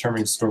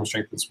determining storm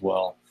strength as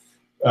well.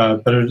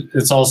 But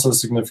it's also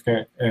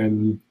significant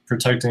in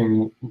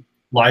protecting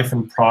life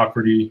and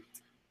property.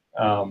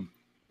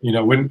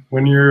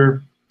 When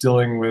you're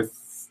dealing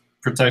with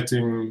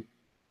protecting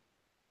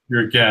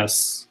your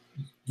guests,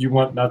 you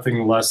want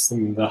nothing less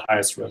than the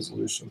highest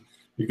resolution,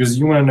 because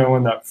you want to know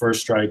when that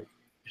first strike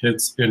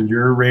hits in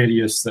your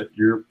radius that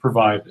you're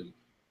provided,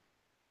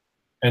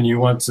 and you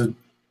want to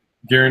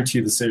guarantee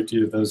the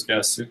safety of those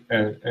guests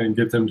and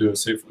get them to a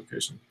safe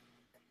location.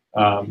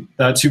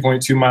 That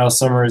 2.2 mile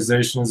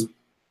summarization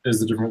is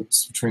the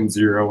difference between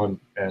 0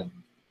 and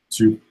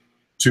 2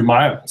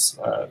 miles.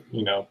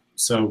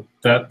 So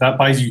that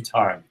buys you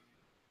time,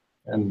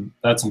 and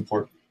that's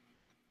important.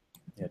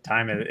 Yeah,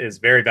 time is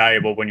very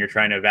valuable when you're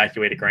trying to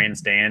evacuate a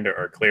grandstand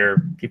or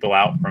clear people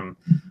out from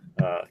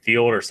a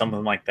field or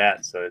something like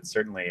that. So it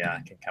certainly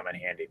can come in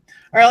handy.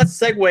 All right, let's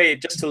segue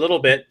just a little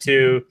bit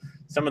to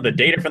some of the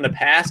data from the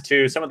past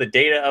to some of the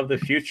data of the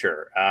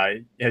future.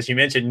 As you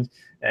mentioned,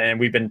 and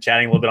we've been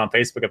chatting a little bit on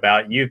Facebook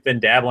about, you've been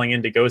dabbling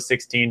into Ghost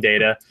 16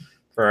 data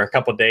for a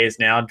couple of days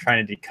now,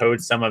 trying to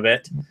decode some of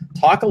it.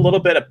 Talk a little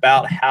bit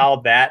about how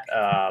that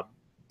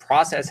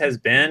process has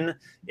been.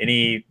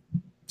 Any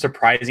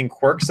surprising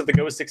quirks of the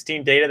Ghost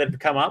 16 data that have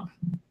come up?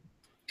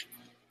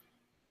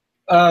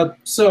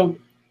 So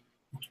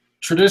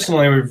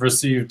traditionally, we've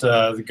received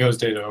the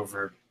Ghost data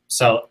over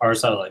our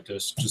satellite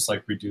dish, just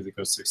like we do the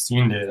Ghost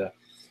 16 data.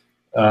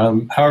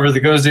 However, the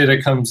Ghost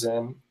data comes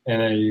in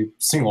a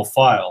single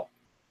file.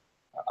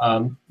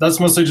 That's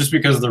mostly just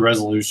because of the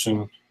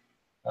resolution.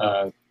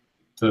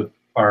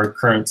 Our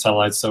current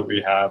satellites that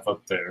we have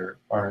up there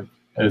aren't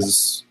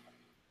as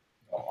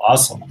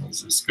awesome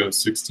as this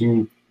Ghost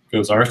 16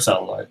 GOES-R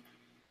satellite.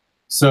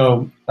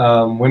 So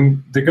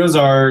when the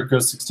GOES-R,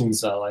 Ghost 16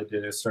 satellite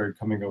data started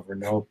coming over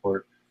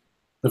NOAAport,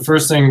 the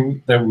first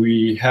thing that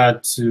we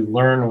had to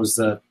learn was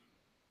that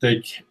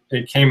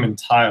it came in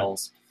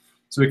tiles.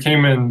 So it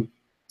came in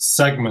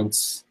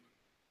segments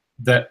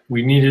that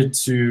we needed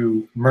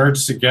to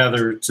merge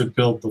together to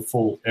build the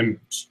full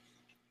image.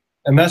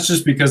 And that's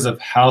just because of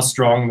how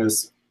strong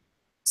this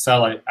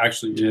satellite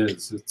actually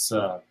is. It's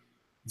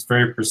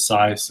very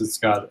precise. It's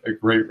got a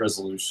great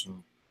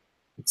resolution.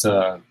 It's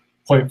a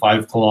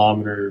 0.5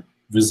 kilometer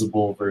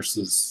visible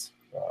versus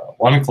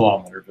 1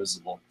 kilometer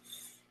visible.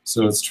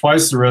 So it's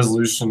twice the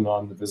resolution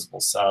on the visible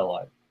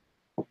satellite.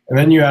 And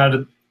then you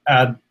add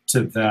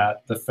to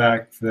that the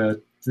fact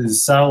that the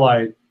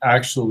satellite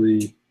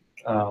actually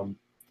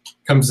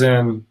comes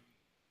in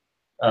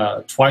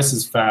twice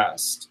as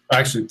fast,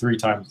 actually 3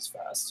 times as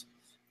fast.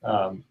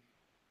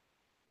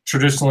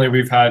 Traditionally,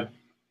 we've had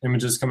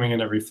images coming in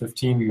every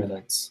 15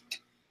 minutes.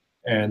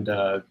 And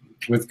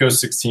with Ghost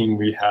 16,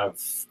 we have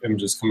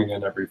images coming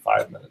in every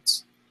 5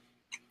 minutes.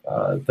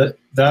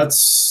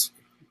 That's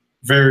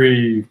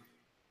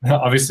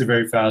obviously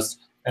very fast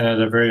and at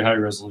a very high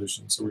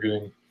resolution. So we're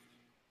getting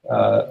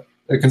a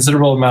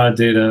considerable amount of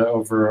data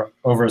over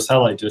a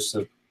satellite dish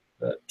that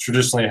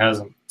traditionally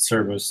hasn't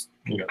serviced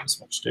this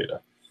much data.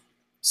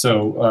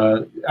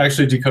 So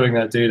actually decoding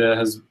that data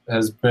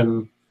has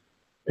been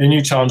a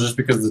new challenge just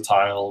because of the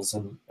tiles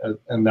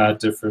and that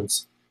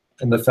difference,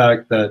 and the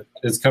fact that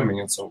it's coming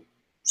in so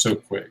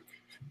quick.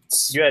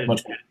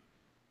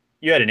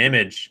 You had an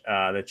image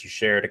that you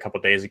shared a couple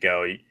of days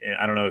ago.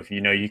 I don't know if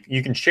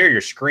you can share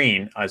your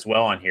screen as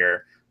well on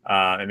here,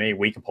 and maybe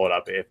we can pull it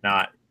up. If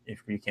not,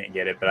 if we can't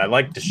get it, but I'd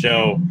like to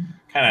show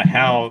kind of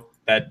how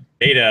that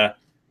data,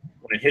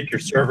 when it hit your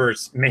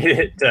servers, made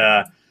it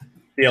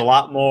be a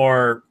lot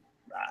more,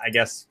 I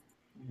guess,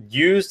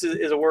 used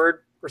is a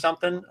word for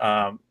something.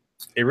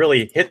 It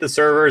really hit the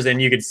servers,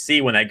 and you could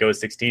see when that Ghost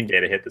 16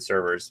 data hit the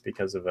servers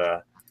because of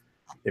the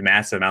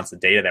massive amounts of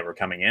data that were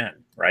coming in,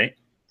 right?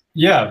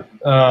 Yeah.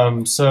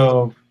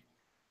 So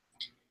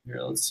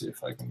here, let's see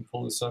if I can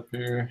pull this up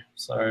here.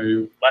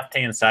 Sorry.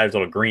 Left-hand side is a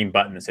little green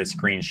button that says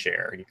screen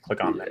share. You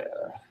click on that.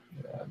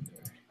 Yeah.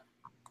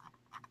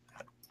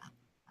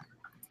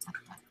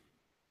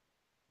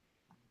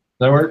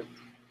 That work?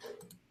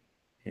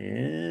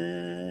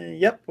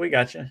 Yep, we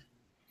got you.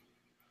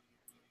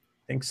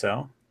 Think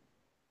so.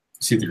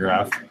 See the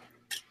graph?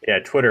 Yeah,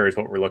 Twitter is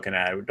what we're looking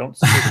at. We don't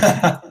see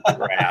the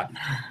graph.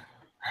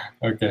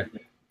 Okay.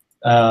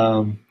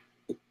 I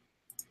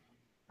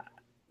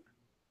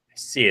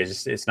see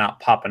it. It's not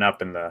popping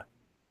up in the.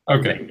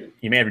 Okay.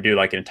 You may have to do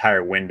like an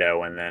entire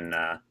window and then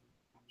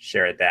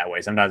share it that way.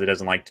 Sometimes it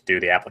doesn't like to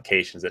do the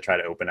applications that try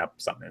to open up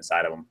something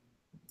inside of them.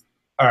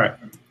 All right,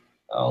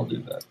 I'll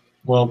do that.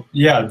 Well,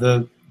 yeah,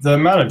 the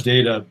amount of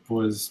data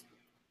was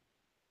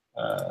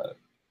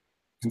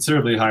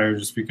considerably higher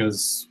just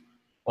because,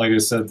 like I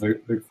said,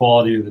 the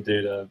quality of the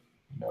data,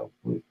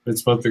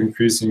 it's both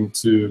increasing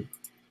to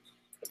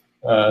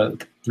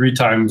 3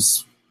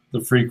 times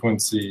the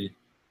frequency,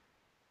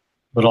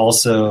 but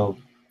also,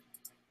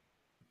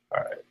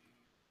 all right,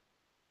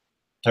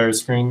 entire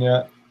screen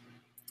yet?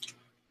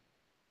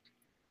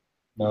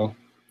 No.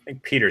 I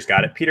think Peter's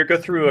got it. Peter, go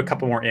through a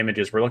couple more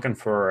images. We're looking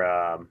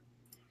for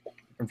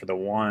the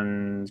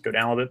ones. Go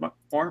down a little bit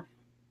more.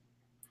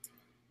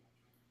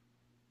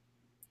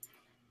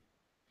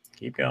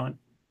 Keep going.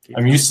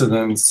 I'm used to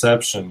the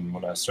inception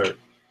when I start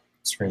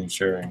screen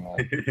sharing.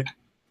 Like, a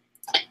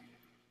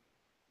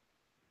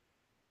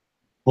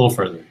little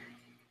further.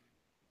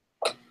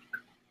 A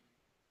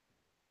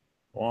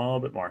little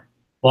bit more.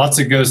 Lots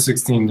of Go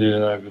 16 data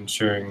that I've been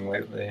sharing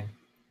lately.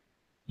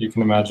 You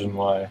can imagine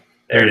why.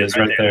 There it is,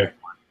 right there.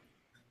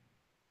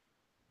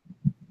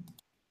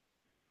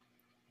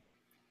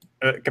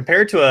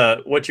 Compared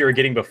to what you were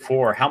getting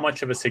before, how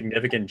much of a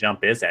significant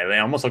jump is that? It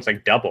almost looks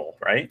like double,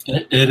 right?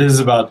 It is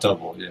about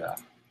double, yeah.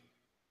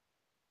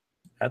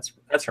 That's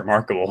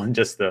remarkable in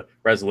just the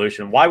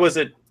resolution. Why was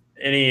it?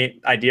 Any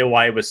idea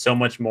why it was so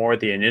much more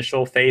the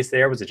initial phase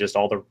there? Was it just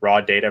all the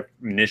raw data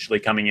initially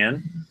coming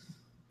in?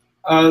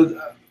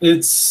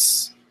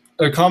 It's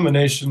a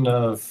combination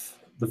of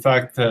the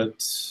fact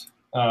that,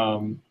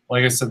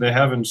 like I said, they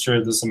haven't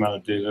shared this amount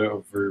of data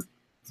over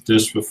the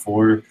dish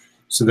before,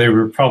 so they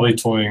were probably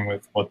toying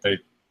with what they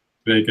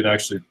could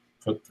actually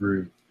put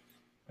through,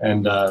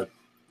 and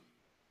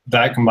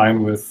that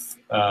combined with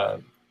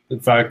the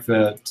fact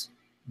that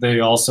they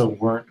also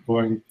weren't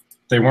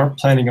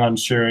planning on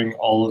sharing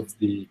all of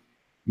the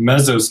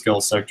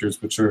mesoscale sectors,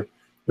 which they're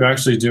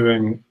actually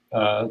doing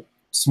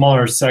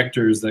smaller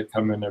sectors that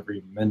come in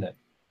every minute,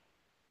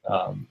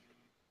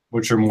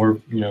 which are more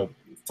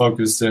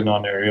focused in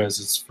on areas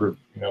as for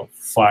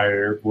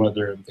fire,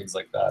 weather, and things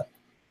like that.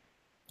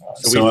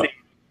 Sorry,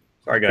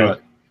 go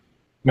ahead.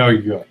 No,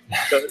 you go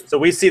ahead. So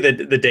we see the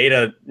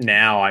data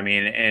now. I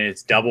mean, and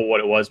it's double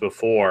what it was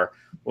before.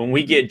 When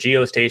we get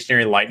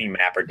geostationary lightning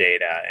mapper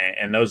data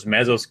and those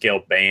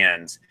mesoscale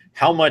bands,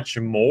 how much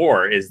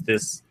more is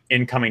this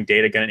incoming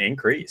data going to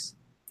increase?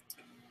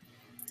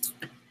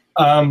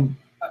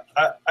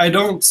 I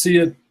don't see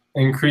it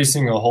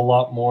increasing a whole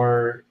lot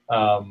more.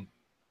 I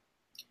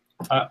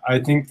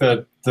think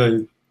that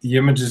the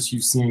images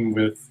you've seen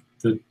with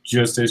the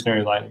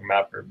geostationary lightning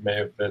mapper may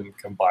have been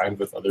combined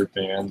with other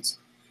bands,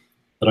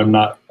 but I'm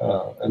not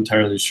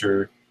entirely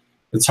sure.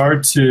 It's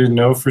hard to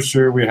know for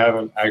sure. We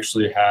haven't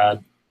actually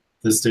had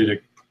this data,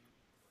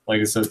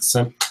 like I said,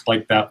 sent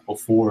like that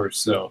before.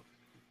 So,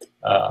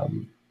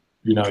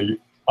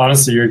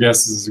 honestly, your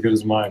guess is as good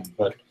as mine.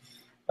 But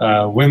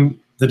when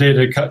the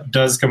data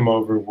does come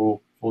over,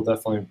 we'll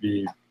definitely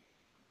be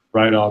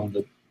right on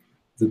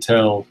the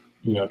tail,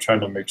 trying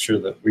to make sure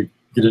that we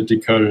get it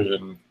decoded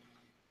and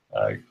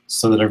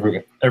so that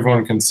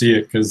everyone can see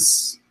it,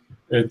 because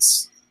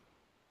this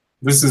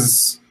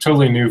is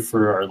totally new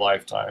for our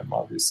lifetime,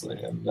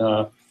 obviously, and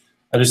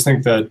I just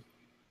think that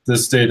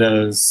this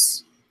data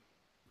is,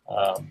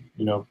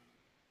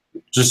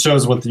 just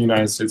shows what the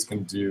United States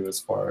can do as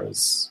far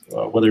as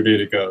weather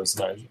data goes,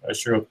 and I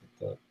sure hope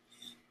that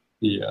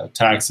the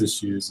tax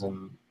issues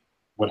and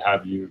what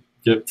have you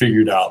get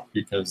figured out,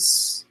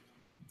 because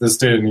this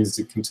data needs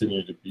to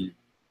continue to be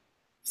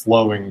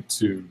flowing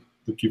to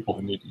the people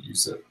who need to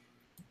use it.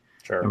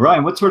 Sure.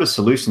 Ryan, what sort of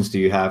solutions do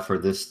you have for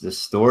this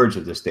storage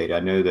of this data?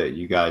 I know that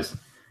you guys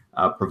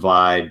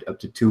provide up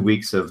to 2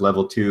 weeks of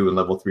level 2 and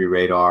level 3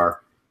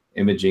 radar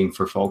imaging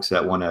for folks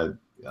that want to,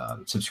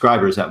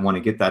 subscribers that want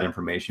to get that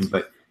information.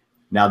 But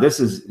now this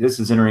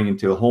is entering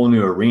into a whole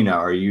new arena.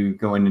 Are you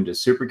going into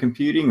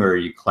supercomputing, or are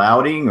you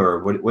clouding,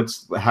 or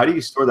how do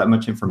you store that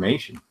much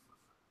information?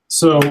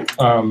 So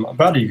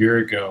about a year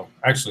ago,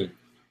 actually,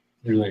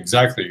 nearly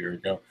exactly a year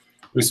ago,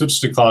 we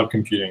switched to cloud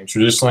computing.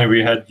 Traditionally,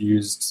 we had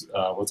used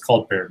what's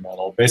called bare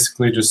metal,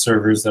 basically just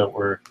servers that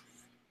were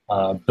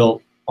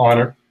built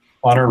on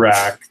a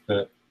rack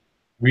that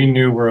we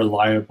knew were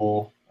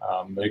reliable.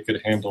 They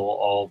could handle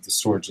all of the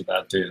storage of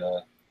that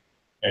data,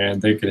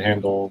 and they could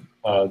handle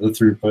the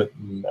throughput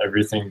and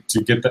everything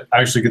to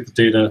actually get the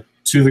data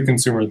to the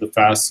consumer the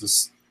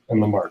fastest in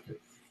the market.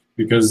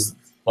 Because,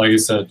 like I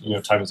said,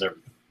 time is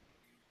everything.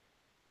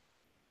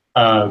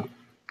 Now,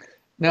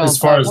 as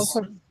far as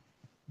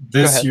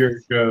this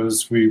year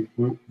goes, we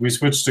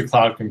switched to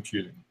cloud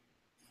computing.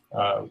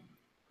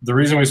 The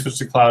reason we switched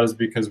to cloud is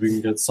because we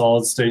can get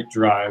solid state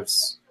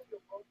drives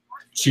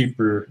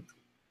cheaper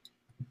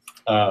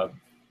to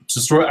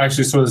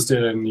actually store this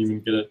data and even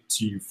get it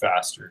to you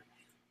faster.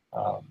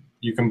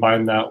 You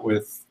combine that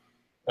with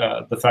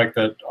the fact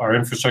that our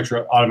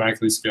infrastructure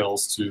automatically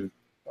scales to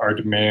our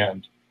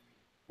demand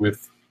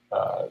with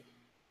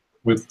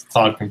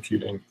cloud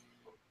computing.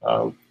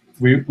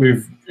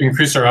 We've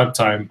increased our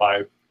uptime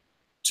by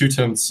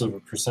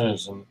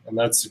 0.2%, and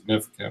that's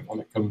significant when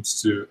it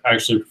comes to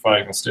actually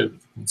providing a state of the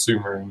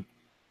consumer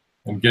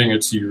and getting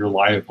it to you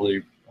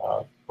reliably,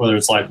 whether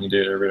it's lightning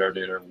data, radar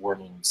data,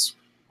 warnings,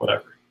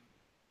 whatever.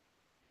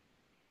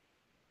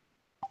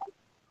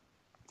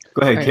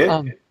 Go ahead,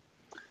 Kit.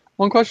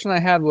 One question I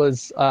had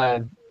was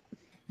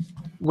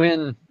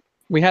when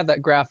we had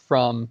that graph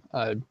from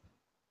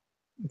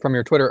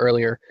your Twitter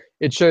earlier,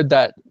 it showed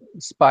that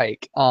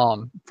spike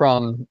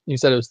from, you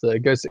said it was the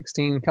Go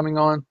 16 coming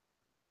on.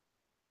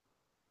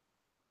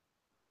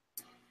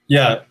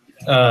 Yeah,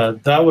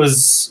 that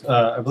was,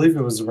 I believe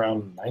it was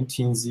around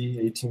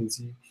 19Z,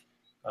 18Z.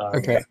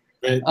 Okay.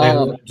 They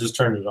just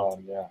turned it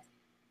on, yeah.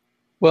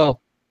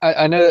 Well,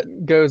 I know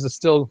that Goes is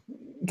still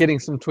getting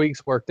some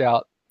tweaks worked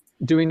out.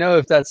 do we know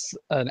if that's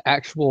an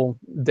actual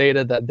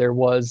data that there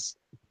was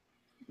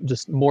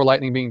just more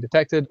lightning being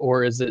detected,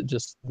 or is it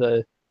just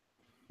the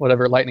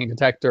whatever lightning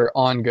detector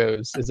on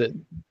goes? Is it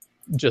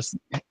just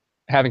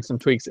having some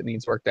tweaks that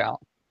needs worked out?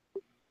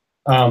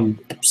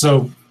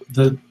 So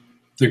the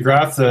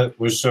graph that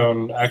was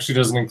shown actually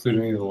doesn't include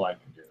any of the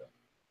lightning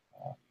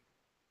data.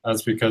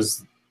 That's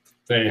because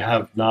they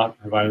have not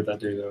provided that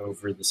data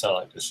over the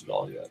satellite dish at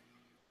all yet.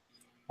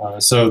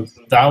 So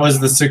that was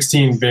the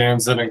 16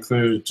 bands that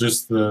included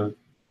just the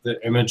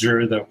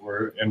imager that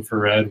were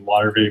infrared,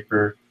 water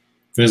vapor,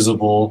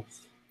 visible.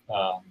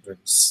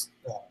 There's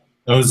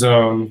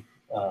ozone,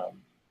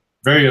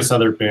 various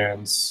other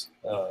bands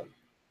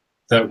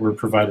that were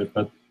provided,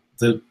 but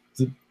the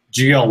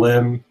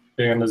GLM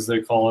band, as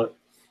they call it,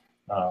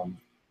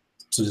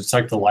 to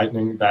detect the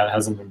lightning, that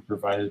hasn't been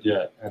provided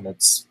yet, and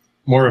it's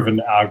more of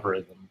an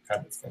algorithm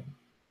kind of thing.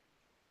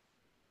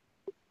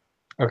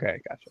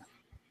 Okay, gotcha.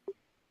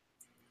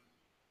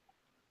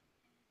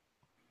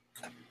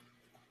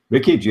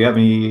 Ricky, do you have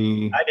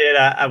any? I did.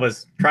 I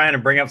was trying to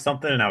bring up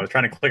something, and I was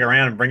trying to click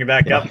around and bring it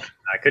back up.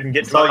 I couldn't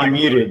get to Saw you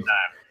muted.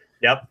 time.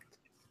 Yep.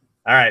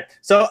 All right.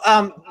 So,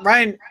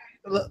 Ryan,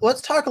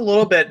 let's talk a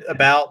little bit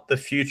about the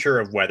future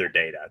of weather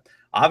data.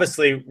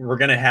 Obviously, we're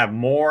going to have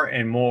more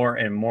and more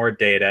and more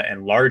data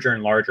and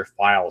larger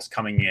files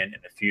coming in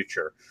the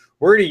future.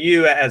 Where do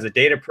you, as a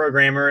data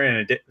programmer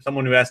and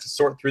someone who has to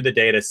sort through the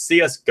data,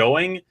 see us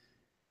going?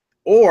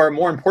 Or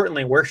more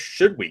importantly, where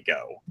should we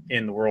go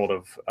in the world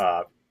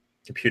of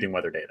computing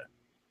weather data?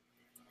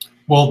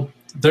 Well,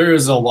 there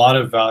is a lot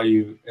of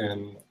value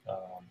in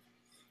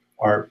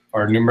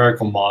our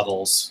numerical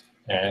models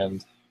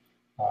and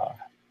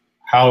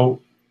how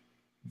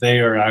they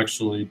are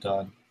actually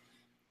done.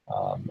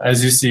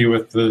 As you see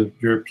with the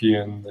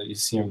European, the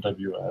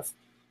ECMWF,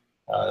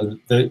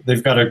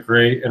 they've got a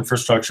great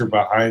infrastructure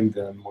behind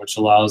them, which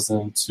allows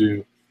them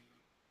to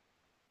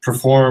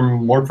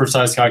perform more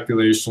precise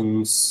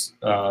calculations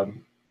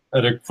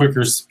at a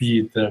quicker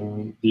speed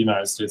than the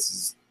United States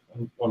is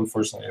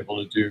unfortunately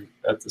able to do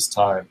at this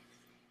time.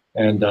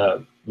 And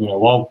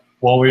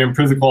while we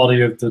improve the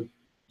quality of the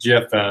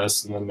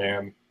GFS and the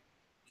NAM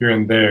here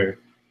and there,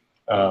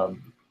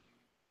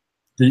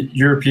 the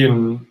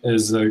European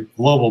is a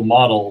global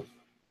model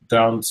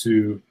down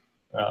to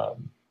the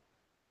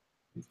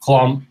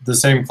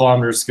same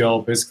kilometer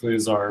scale, basically,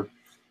 as our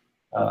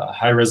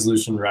high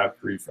resolution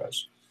rapid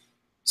refresh.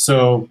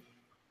 So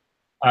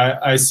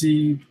I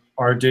see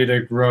our data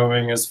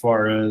growing as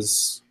far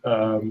as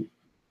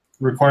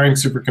requiring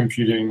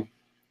supercomputing,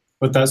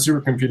 but that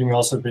supercomputing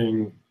also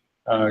being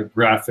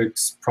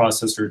graphics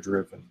processor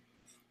driven.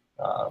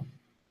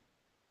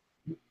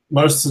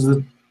 Most of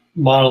the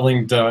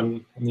modeling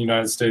done in the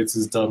United States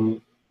is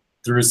done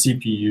through a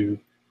CPU,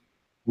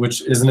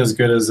 which isn't as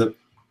good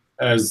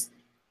as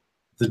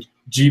the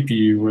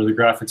GPU, or the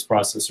graphics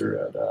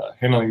processor, at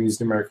handling these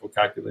numerical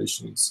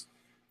calculations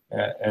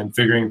and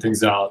figuring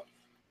things out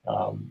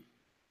on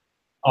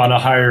a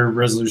higher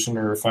resolution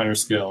or a finer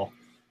scale,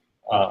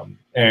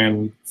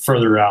 and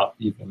further out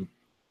even.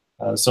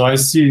 So I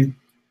see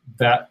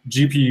that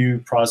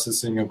GPU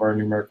processing of our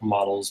numerical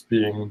models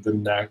being the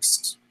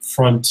next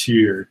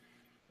frontier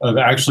of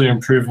actually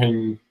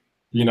improving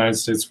the United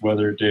States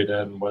weather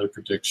data and weather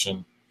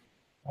prediction.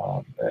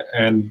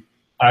 And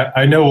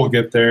I know we'll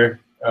get there.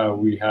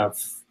 We have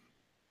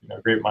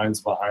great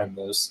minds behind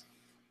this.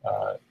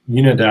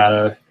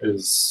 Unidata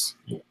is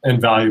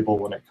invaluable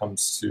when it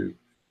comes to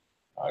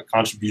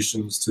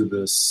contributions to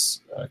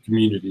this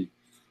community.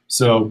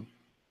 So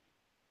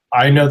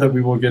I know that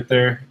we will get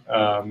there.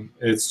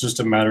 It's just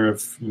a matter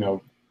of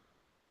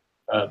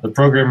the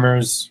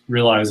programmers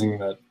realizing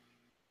that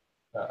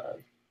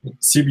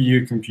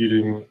CPU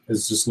computing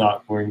is just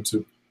not going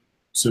to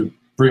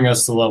bring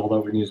us to the level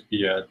that we need to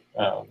be at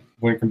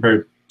when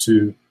compared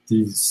to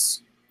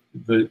this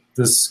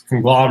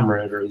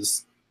conglomerate, or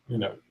this,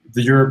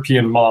 the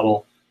European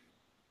model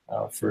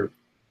for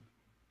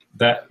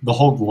that, the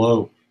whole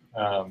globe,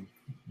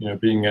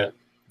 being at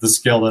the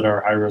scale that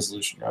our high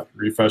resolution rapid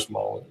refresh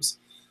model is.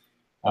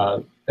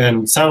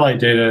 And satellite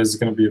data is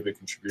going to be a big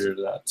contributor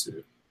to that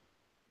too.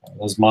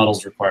 Those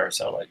models require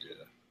satellite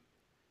data.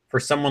 For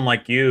someone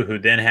like you who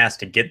then has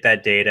to get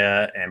that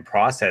data and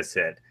process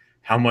it,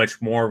 how much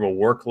more of a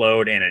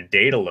workload and a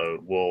data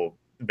load will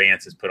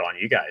advances put on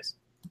you guys?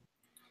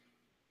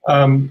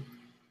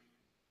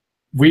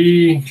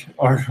 We're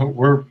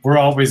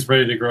always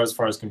ready to grow as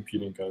far as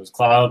computing goes.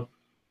 Cloud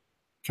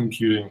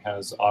computing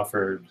has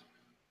offered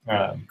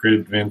great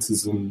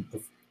advances in the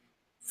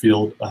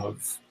field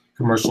of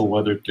commercial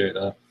weather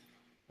data,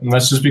 and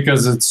that's just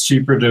because it's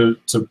cheaper to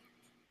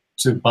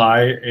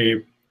buy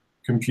a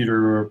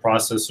computer or a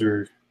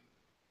processor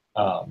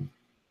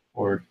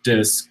or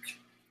disk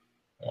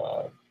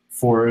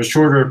for a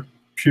shorter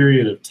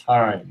period of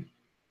time,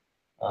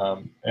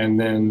 and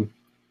then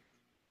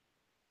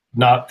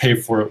not pay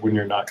for it when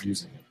you're not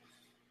using it.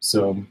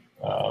 So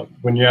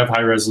when you have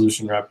high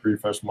resolution rapid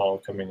refresh model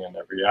coming in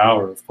every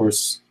hour, of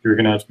course you're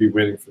going to have to be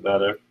waiting for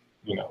that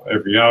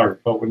every hour.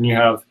 But when you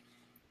have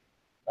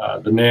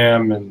the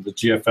NAM and the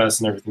GFS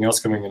and everything else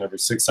coming in every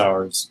 6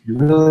 hours, you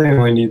really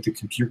only need the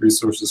compute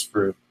resources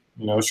for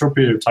a short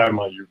period of time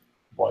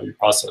while you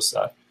process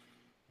that.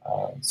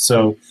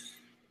 So,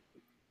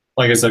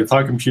 like I said,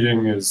 cloud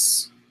computing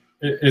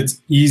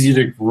it's easy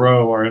to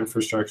grow our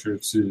infrastructure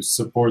to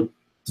support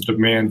the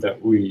demand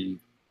that we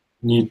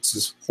need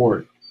to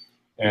support,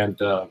 and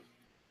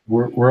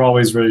we're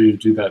always ready to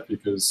do that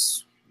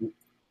because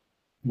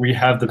we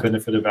have the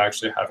benefit of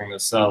actually having the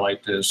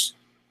satellite dish,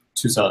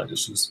 2 satellite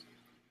dishes,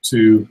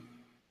 to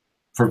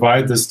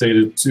provide this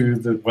data to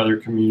the weather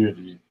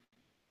community,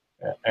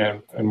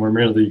 and we're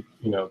merely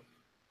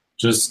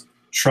just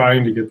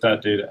trying to get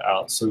that data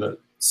out so that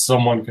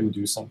someone can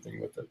do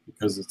something with it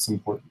because it's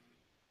important.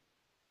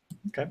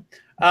 Okay.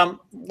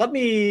 Let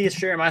me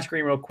share my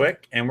screen real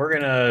quick, and we're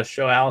going to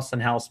show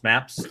AllisonHouse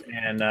maps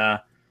and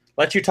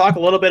let you talk a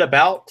little bit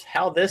about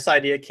how this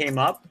idea came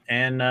up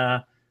and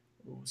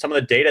some of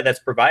the data that's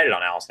provided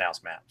on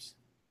AllisonHouse maps.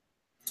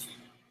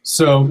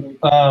 So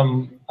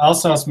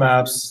AllisonHouse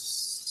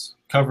maps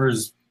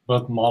covers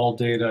both model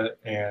data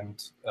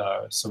and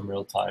some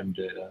real-time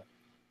data.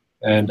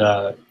 And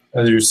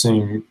as you're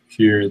seeing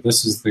here,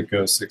 this is the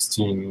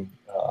GO16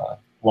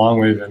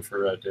 long-wave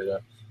infrared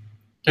data.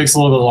 Takes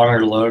a little bit longer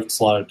to load. It's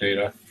a lot of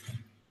data.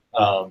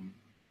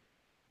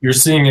 You're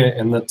seeing it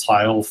in the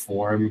tile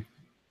form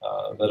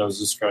that I was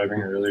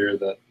describing earlier,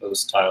 that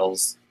those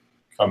tiles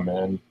come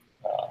in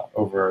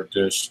over our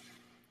dish.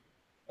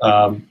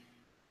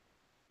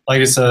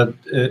 Like I said,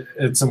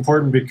 it's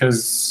important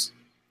because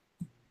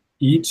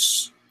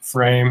each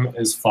frame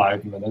is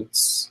 5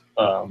 minutes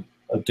of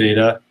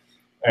data,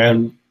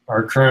 and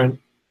our current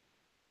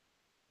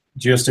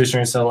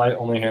geostationary satellite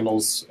only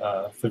handles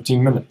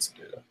 15 minutes of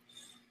data.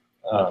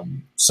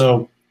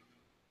 So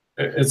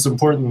it's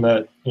important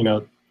that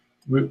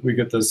we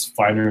get this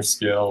finer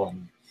scale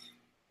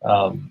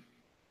and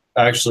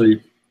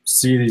actually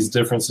see these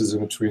differences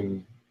in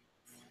between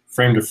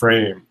frame to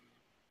frame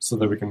so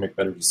that we can make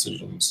better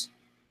decisions.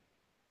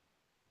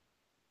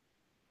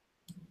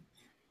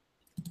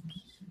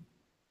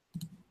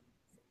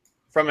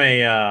 From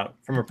a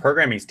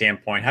programming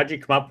standpoint, how did you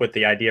come up with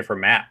the idea for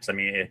maps? I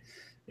mean,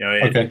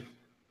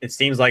 it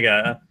seems like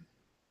a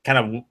kind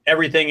of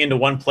everything into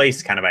one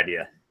place kind of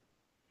idea.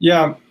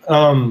 Yeah.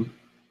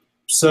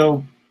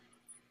 So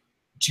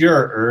GR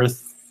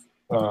Earth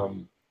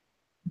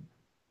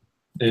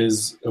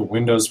is a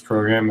Windows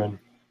program, and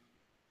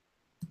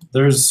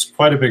there's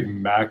quite a big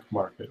Mac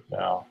market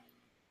now.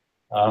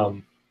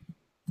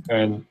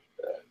 And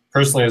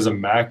personally, as a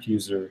Mac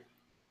user,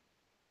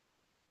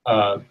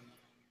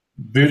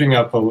 booting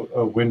up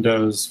a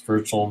Windows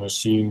virtual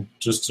machine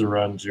just to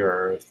run GR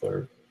Earth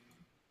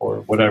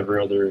or whatever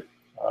other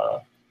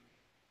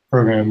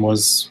program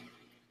was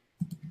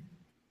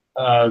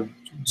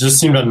just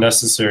seemed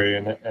unnecessary,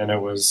 and it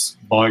was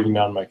bogging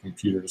down my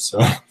computer. So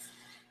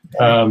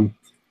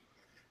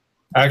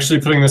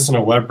actually putting this in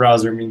a web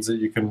browser means that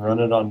you can run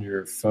it on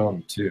your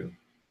phone too.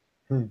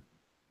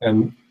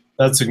 And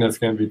that's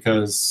significant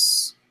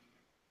because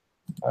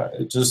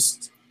it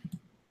just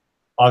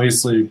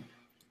obviously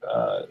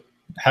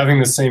having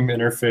the same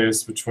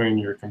interface between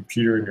your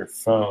computer and your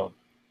phone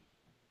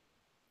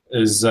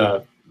is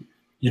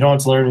you don't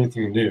have to learn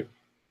anything new.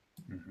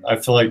 I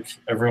feel like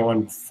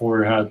everyone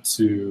before had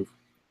to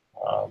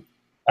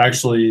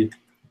actually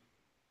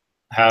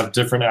have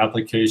different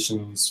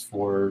applications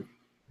for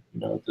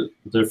the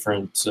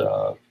different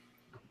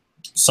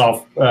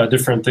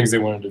different things they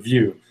wanted to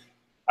view.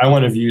 I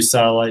want to view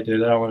satellite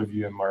data. I want to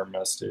view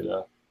MRMS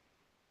data.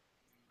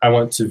 I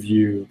want to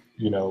view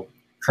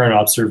current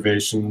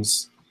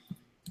observations,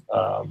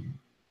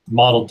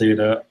 model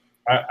data.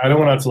 I don't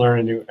want to have to learn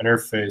a new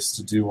interface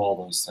to do all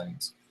those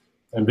things.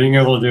 And being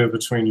able to do it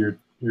between your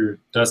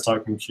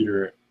desktop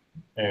computer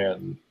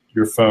and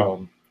your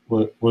phone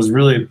was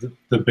really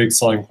the big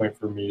selling point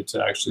for me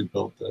to actually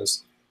build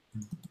this.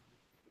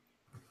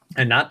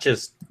 And not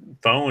just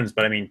phones,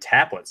 but I mean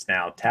tablets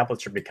now.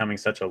 Tablets are becoming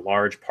such a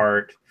large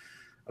part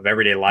of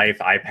everyday life,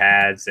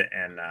 iPads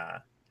and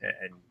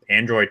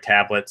Android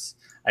tablets.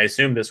 I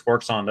assume this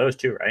works on those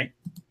too, right?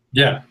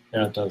 Yeah,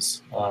 it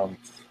does.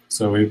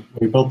 So we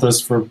built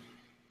this for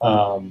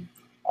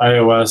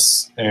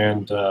iOS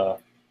and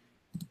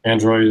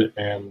Android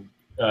and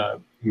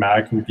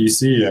Mac and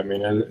PC. I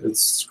mean,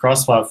 it's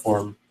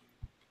cross-platform.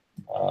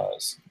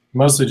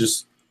 Mostly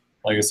just,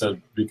 like I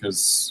said,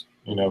 because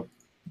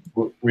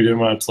we didn't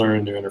want to learn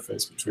a new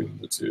interface between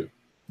the two.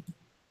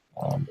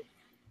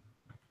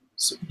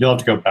 So you'll have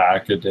to go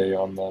back a day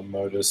on the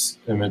MODIS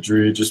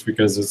imagery just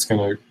because it's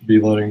going to be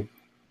loading.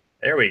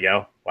 There we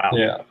go. Wow.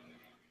 Yeah.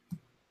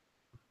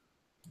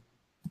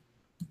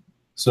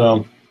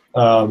 So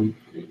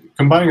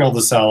combining all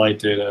the satellite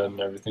data and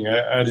everything,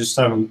 I just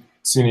haven't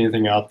seen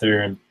anything out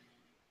there. And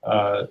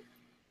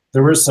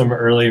there were some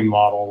early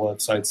model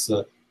websites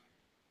that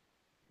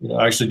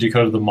actually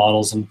decoded the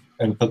models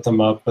and put them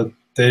up, but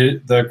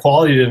the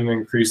quality didn't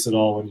increase at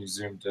all when you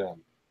zoomed in.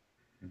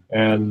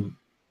 And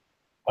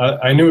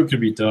I knew it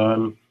could be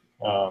done.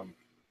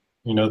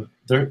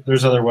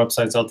 there's other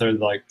websites out there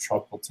like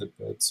Tropical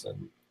Tidbits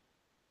and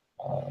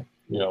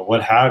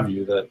what have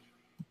you, that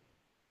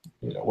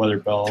Weather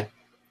Bell,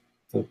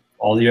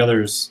 all the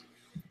others,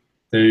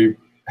 they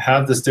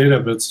have this data,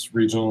 but it's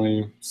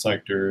regionally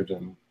sectored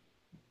and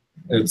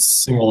it's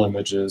single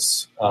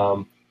images.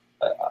 I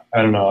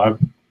don't know.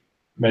 I'm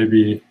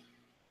maybe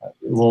a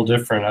little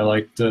different. I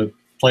like to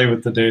play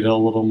with the data a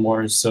little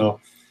more, so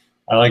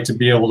I like to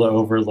be able to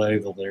overlay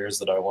the layers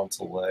that I want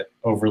to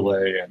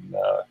overlay and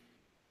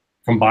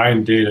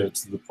combine data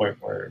to the point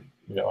where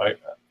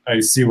I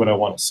see what I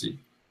want to see.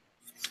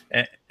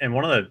 And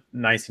one of the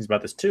nice things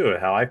about this too,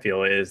 how I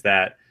feel, is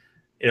that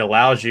it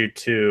allows you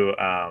to.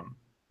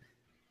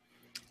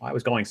 I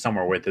was going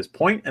somewhere with this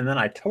point, and then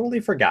I totally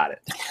forgot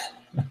it.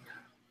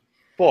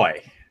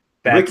 Boy,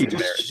 Ricky,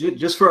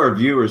 just for our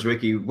viewers,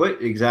 Ricky,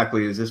 what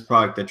exactly is this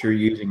product that you're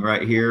using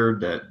right here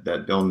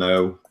that they'll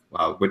know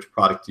which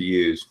product to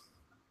use?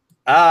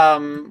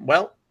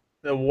 Well,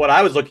 what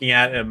I was looking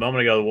at a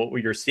moment ago,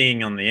 what you're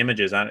seeing on the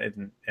images,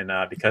 and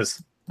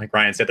because, like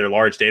Ryan said, they're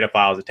large data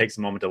files, it takes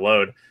a moment to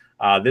load.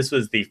 This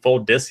was the full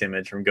disk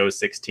image from Go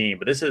 16,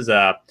 but this is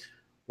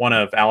one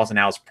of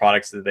AllisonHouse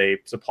products that they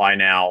supply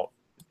now.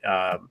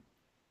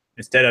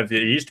 Instead of,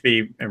 it used to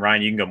be, and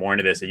Ryan, you can go more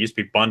into this, it used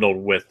to be bundled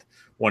with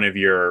one of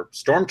your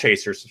Storm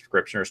Chaser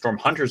subscription or Storm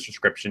Hunter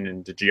subscription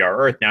into GR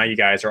Earth. Now you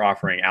guys are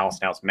offering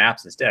AllisonHouse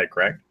Maps instead,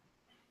 correct?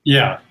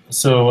 Yeah.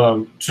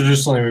 So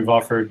traditionally we've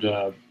offered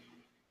a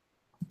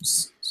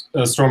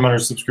Storm Hunter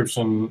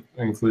subscription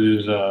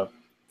included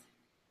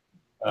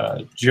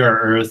GR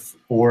Earth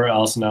or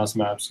AllisonHouse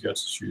Maps. You got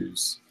to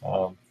choose,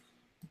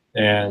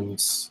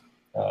 and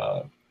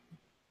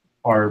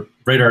our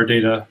radar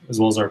data as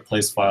well as our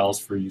place files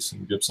for use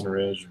in Gibson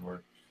Ridge,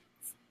 or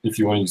if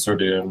you want to use our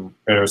data in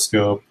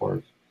Radarscope,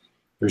 or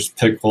there's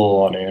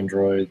Pickle on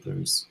Android,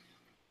 there's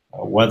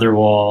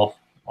Weatherwall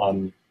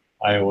on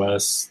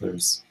iOS.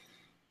 There's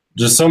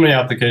just so many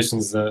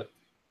applications that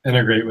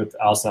integrate with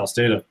AllisonHouse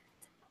data.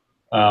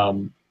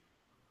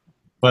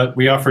 But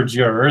we offer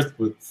GR Earth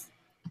with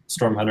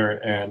Storm Hunter,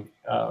 and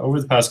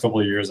over the past couple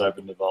of years, I've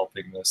been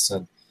developing this,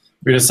 and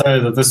we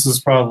decided that this was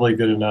probably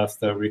good enough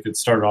that we could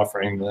start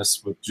offering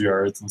this with GR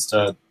Earth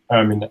instead.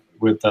 I mean,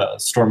 with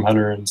Storm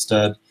Hunter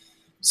instead.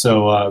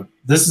 So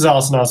this is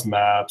AllisonHouse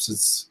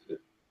Maps.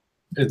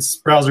 It's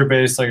browser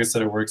based. Like I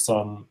said, it works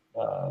on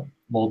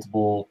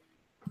multiple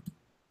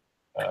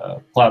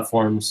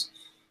platforms,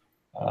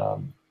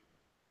 and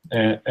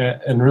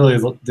really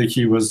the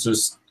key was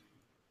just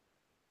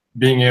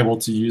being able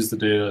to use the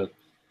data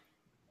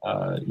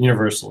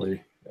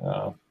universally.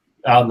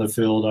 Out in the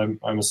field,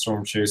 I'm a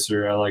storm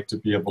chaser. I like to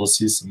be able to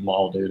see some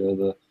model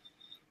data,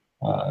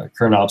 the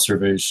current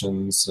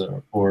observations,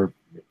 or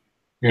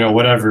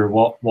whatever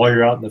while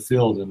you're out in the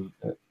field, and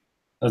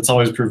that's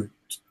always proved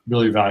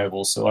really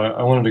valuable. So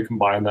I wanted to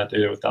combine that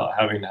data without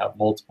having to have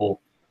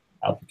multiple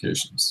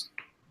applications.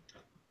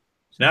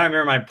 So now I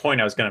remember my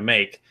point I was going to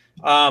make.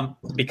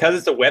 Because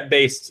it's a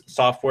web-based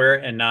software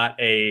and not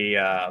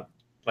a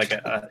like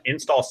a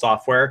install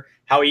software,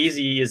 how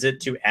easy is it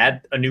to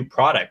add a new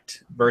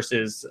product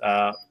versus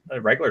a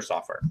regular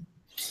software?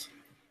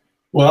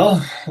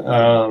 Well,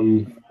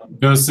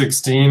 Go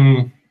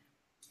 16,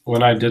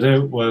 when I did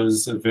it,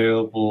 was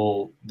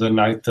available the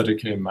night that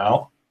it came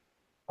out.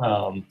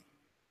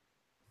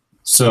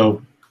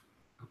 So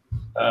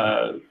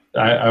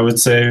I would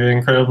say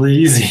incredibly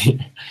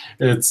easy.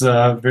 It's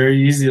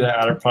very easy to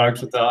add a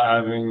product without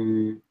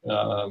having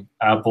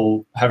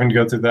Apple having to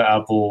go through the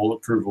Apple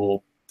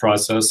approval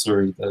process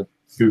or the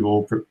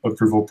Google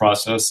approval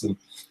process, and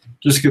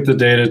just get the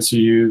data to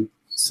you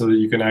so that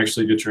you can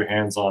actually get your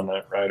hands on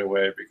it right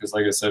away. Because,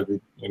 like I said,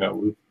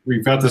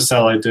 we've got the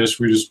satellite dish.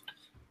 We just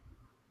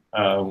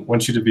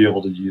want you to be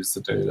able to use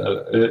the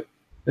data.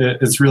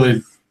 It's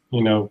really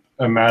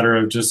a matter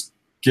of just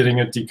getting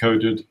it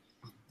decoded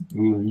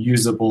and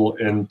usable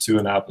into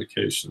an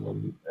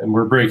application, and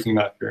we're breaking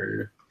that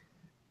barrier.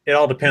 It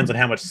all depends on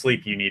how much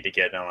sleep you need to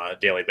get on a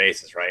daily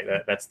basis, right?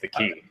 That's the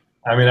key.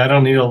 I mean, I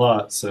don't need a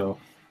lot, so.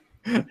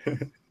 When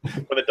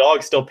the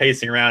dog's still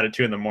pacing around at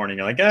 2 a.m,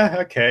 you're like,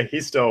 okay,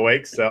 he's still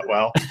awake. So,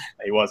 well,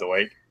 he was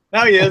awake.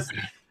 Now he is.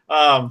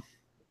 All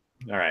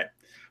right.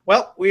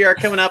 Well, we are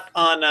coming up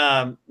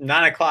on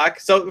 9 o'clock.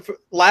 So,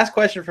 last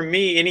question from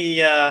me: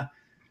 any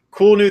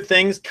cool new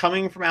things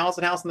coming from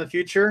AllisonHouse in the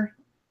future?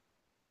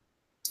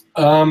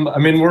 I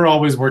mean, we're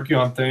always working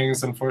on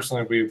things.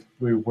 Unfortunately,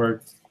 we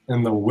work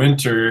in the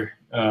winter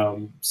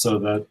so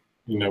that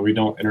we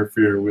don't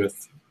interfere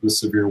with the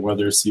severe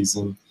weather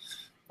season.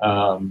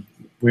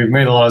 We've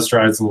made a lot of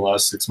strides in the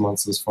last 6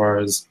 months as far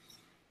as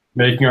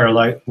making our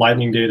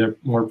lightning data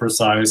more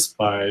precise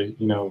by,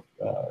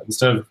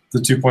 instead of the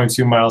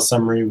 2.2 mile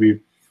summary,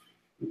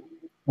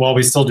 while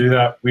we still do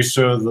that, we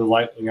show the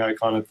lightning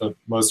icon at the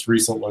most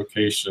recent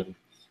location.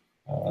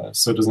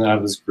 So it doesn't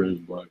have this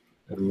gridded look.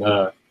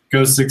 And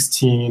Go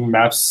 16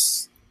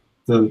 maps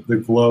the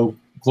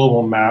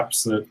global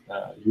maps that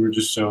you were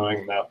just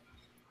showing.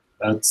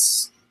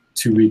 That's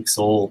 2 weeks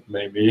old,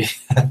 maybe.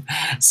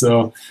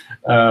 So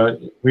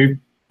we've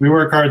we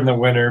work hard in the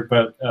winter,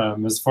 but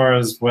as far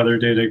as weather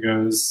data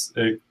goes,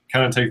 it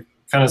kind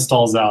of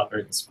stalls out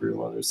during the severe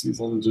weather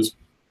season, just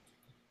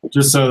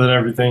so that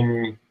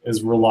everything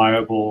is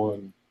reliable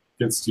and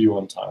gets to you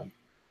on time.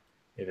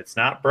 If it's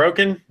not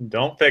broken,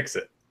 don't fix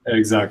it.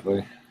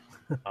 Exactly.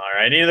 All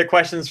right. Any other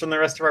questions from the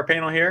rest of our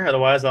panel here?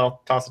 Otherwise,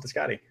 I'll toss it to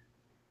Scotty.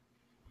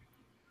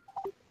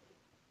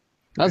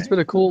 That's been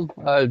a cool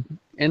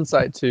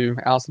insight to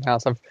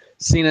AllisonHouse. I've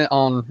seen it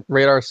on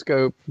Radar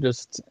Scope,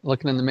 just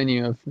looking in the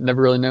menu. I've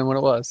never really known what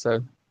it was.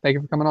 So thank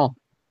you for coming on.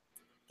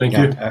 Thank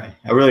you.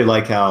 I really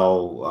like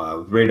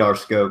how Radar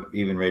Scope,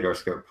 even Radar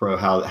Scope Pro,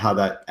 how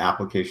that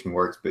application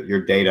works. But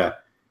your data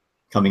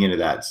coming into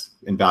that's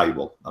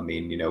invaluable. I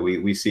mean,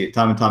 we see it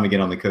time and time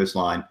again on the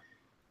coastline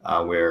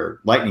where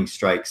lightning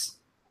strikes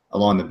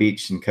along the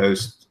beach and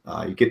coast.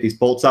 You get these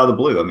bolts out of the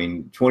blue. I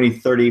mean, 20,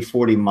 30,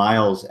 40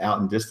 miles out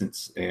in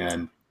distance.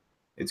 And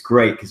it's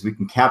great because we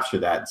can capture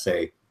that and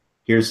say,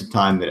 here's the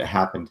time that it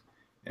happened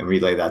and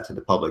relay that to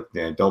the public.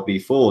 Then don't be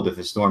fooled if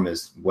the storm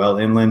is well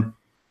inland.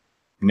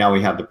 Now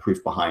we have the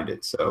proof behind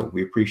it. So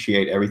we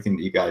appreciate everything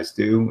that you guys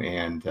do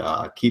and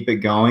keep it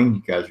going.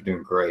 You guys are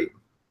doing great.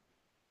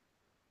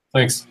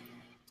 Thanks.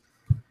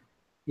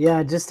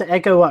 Yeah, just to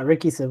echo what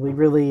Ricky said, we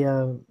really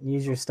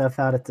use your stuff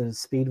out at the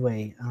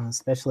Speedway,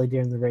 especially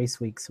during the race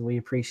week. So we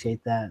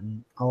appreciate that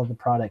and all of the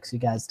products you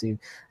guys do.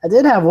 I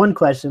did have one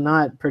question,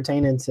 not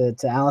pertaining to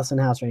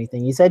AllisonHouse or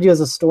anything. You said you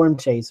was a storm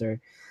chaser.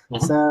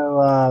 Mm-hmm.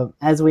 So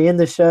as we end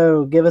the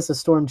show, give us a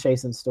storm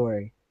chasing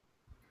story.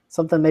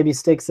 Something maybe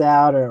sticks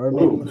out or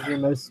maybe one of your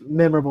most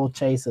memorable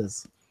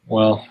chases.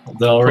 Well,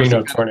 the El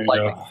Reno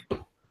tornado.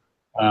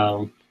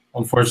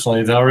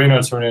 Unfortunately, the El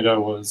Reno tornado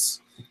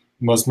was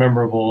most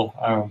memorable.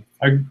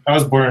 I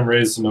was born and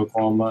raised in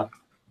Oklahoma.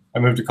 I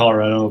moved to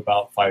Colorado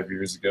about 5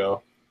 years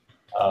ago.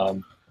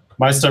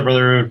 My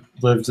stepbrother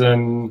lived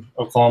in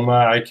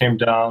Oklahoma. I came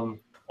down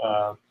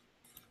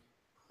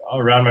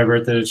around my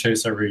birthday to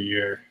chase every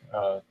year,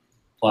 the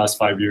last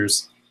 5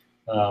 years.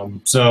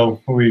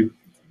 So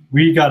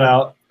we got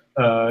out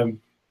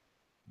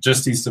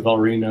just east of El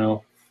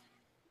Reno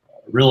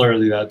real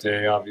early that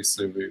day.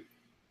 Obviously, we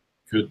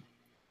could,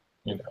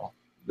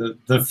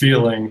 the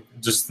feeling,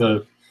 just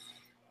the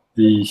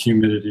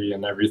humidity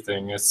and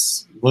everything.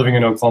 It's living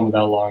in Oklahoma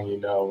that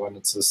long, when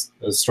it's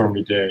a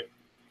stormy day,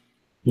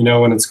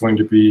 when it's going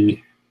to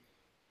be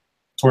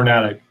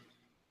tornadic.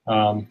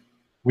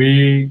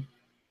 We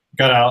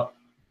got out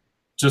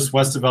just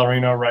west of El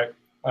Reno, right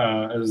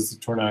as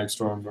the tornadic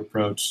storm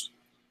approached,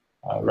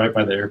 right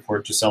by the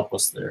airport, just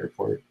southwest of the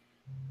airport,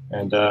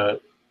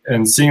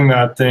 and seeing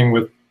that thing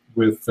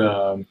with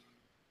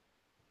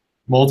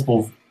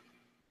multiple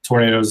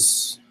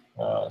tornadoes,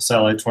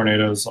 satellite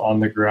tornadoes on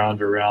the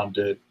ground around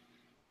it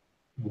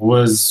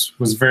was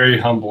very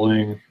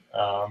humbling.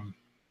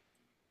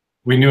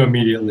 We knew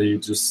immediately,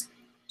 just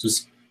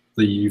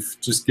leave,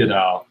 just get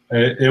out.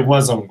 It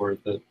wasn't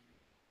worth it.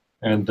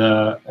 And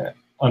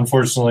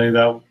unfortunately,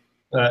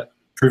 that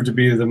proved to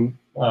be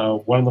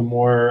one of the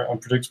more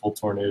unpredictable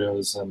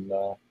tornadoes. And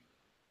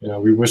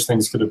we wish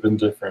things could have been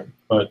different,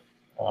 but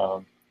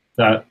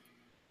that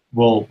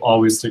will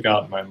always stick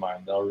out in my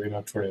mind. The El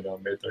Reno tornado,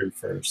 May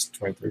 31st,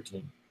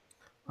 2013.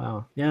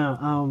 Wow.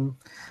 Yeah.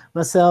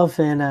 Myself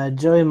and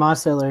Joey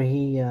Mosseller,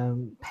 he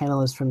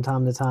panelist from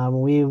time to time.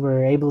 We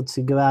were able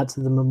to go out to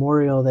the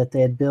memorial that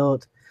they had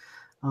built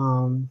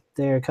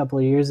there a couple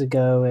of years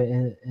ago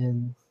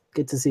and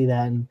get to see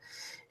that. And,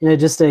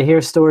 just to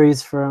hear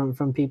stories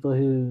from people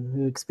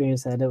who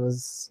experienced that, it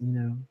was,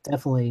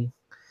 definitely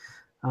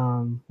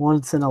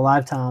once in a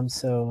lifetime.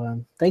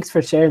 So thanks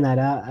for sharing that.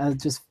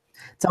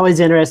 It's always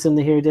interesting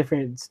to hear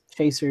different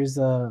chasers'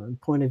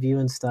 point of view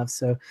and stuff.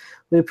 So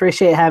we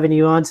appreciate having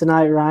you on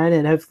tonight, Ryan,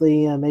 and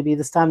hopefully maybe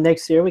this time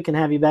next year we can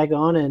have you back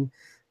on and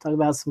talk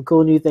about some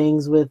cool new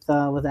things with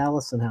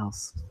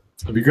AllisonHouse.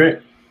 That'd be great.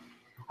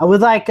 I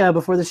would like,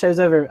 before the show's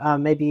over,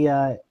 maybe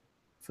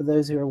for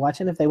those who are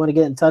watching, if they want to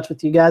get in touch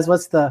with you guys,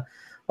 what's the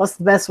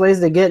best ways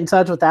to get in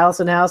touch with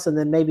AllisonHouse? And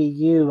then maybe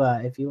you,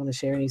 if you want to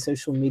share any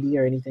social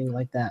media or anything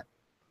like that.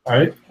 All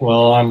right.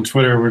 Well, on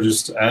Twitter, we're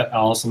just at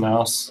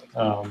AllisonHouse.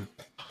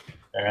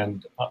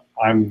 And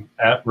I'm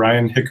at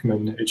Ryan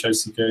Hickman,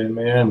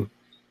 HICKMAN.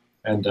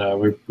 And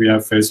we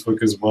have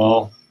Facebook as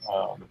well.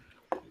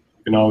 You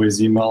can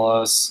always email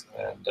us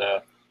and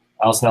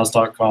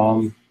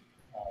AllisonHouse.com.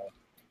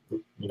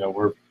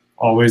 We're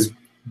always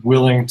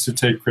willing to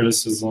take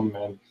criticism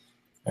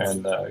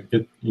and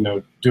get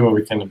do what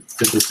we can to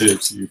get this data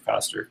to you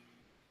faster.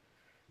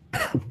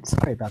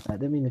 Sorry about that.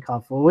 Didn't mean to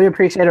cough. Well, we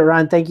appreciate it,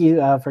 Ryan. Thank you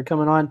for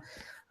coming on.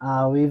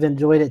 We've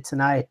enjoyed it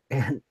tonight,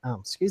 and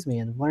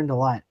and learned a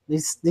lot.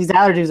 These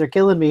allergies are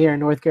killing me here in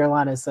North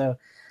Carolina. So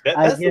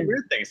that's the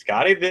weird thing,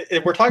 Scotty.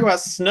 We're talking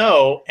about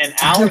snow, and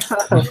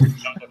allergies come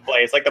into play.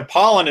 It's like the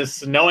pollen is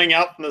snowing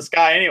out from the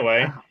sky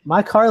anyway.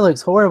 My car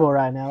looks horrible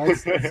right now.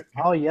 It's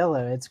all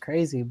yellow. It's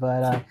crazy,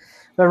 but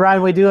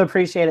Ryan, we do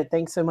appreciate it.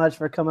 Thanks so much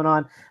for coming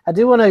on. I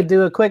do want to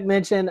do a quick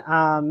mention.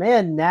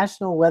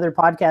 National Weather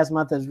Podcast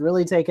Month has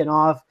really taken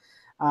off.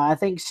 I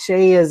think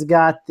Shay has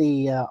got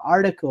the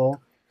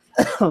article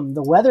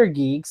the Weather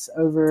Geeks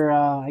over,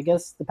 I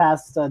guess, the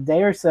past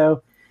day or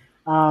so,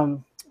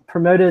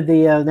 promoted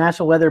the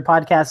National Weather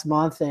Podcast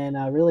Month and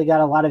really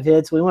got a lot of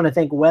hits. We want to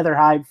thank Weather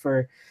Hype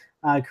for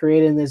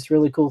creating this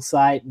really cool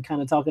site and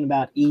kind of talking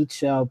about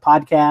each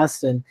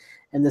podcast and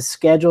the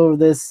schedule of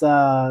this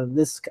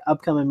this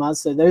upcoming month.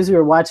 So those who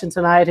are watching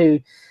tonight who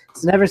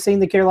has never seen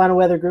the Carolina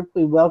Weather Group,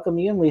 we welcome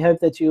you, and we hope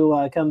that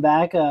you come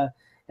back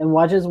and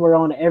watch us. We're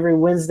on every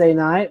Wednesday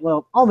night,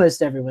 well,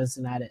 almost every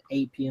Wednesday night at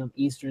 8 p.m.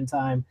 Eastern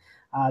time.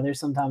 There's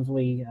sometimes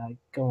we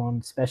go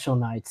on special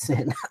nights,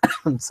 and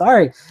I'm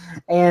sorry,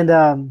 and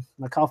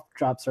my cough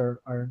drops are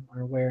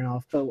wearing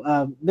off.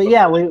 But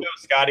yeah,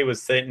 Scotty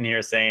was sitting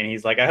here saying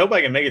he's like, I hope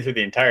I can make it through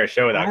the entire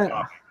show without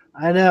coughing.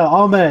 I know,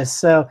 almost.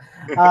 So,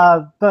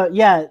 but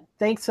yeah,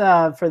 thanks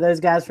for those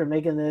guys for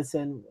making this,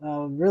 and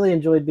really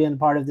enjoyed being a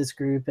part of this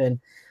group, and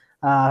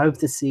hope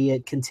to see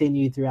it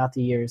continue throughout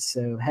the years.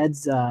 So,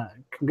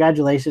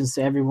 congratulations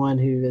to everyone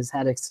who has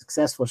had a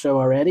successful show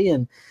already,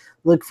 and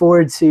look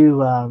forward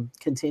to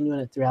continuing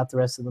it throughout the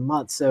rest of the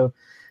month. So,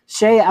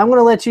 Shay, I'm going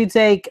to let you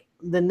take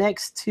the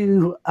next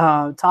two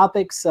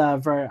topics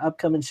for our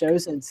upcoming show,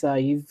 since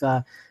you've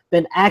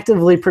been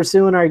actively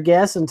pursuing our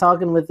guests and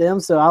talking with them.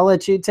 So I'll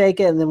let you take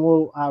it, and then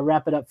we'll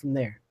wrap it up from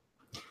there.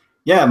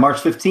 Yeah, March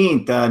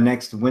 15th,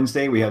 next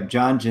Wednesday, we have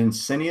John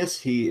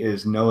Jensenius. He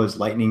is NOAA's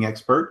lightning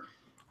expert,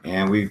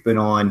 and we've been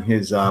on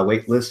his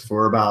wait list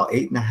for about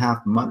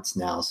 8.5 months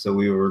now. So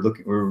we're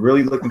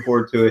really looking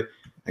forward to it.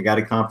 I got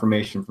a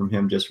confirmation from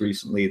him just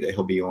recently that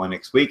he'll be on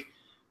next week.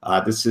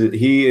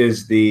 He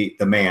is the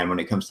man when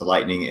it comes to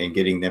lightning and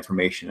getting the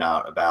information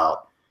out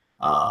about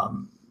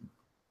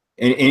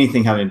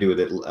anything having to do with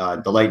it,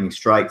 the lightning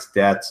strikes,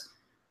 deaths.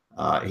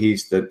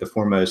 He's the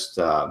foremost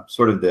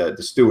sort of the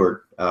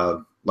steward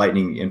of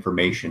lightning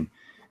information.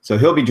 So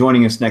he'll be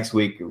joining us next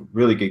week.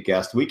 Really good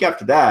guest. The week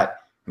after that,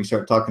 we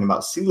start talking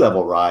about sea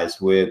level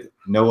rise with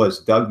NOAA's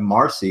Doug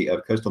Marcy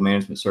of Coastal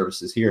Management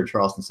Services here in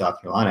Charleston,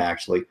 South Carolina,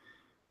 actually.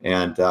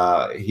 And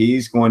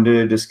he's going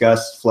to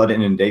discuss flood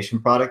and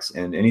inundation products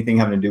and anything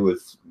having to do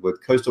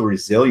with coastal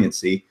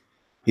resiliency.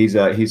 He's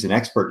an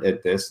expert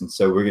at this, and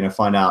so we're going to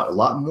find out a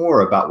lot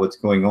more about what's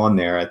going on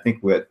there. I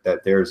think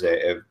that there's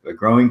a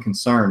growing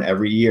concern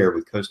every year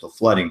with coastal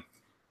flooding,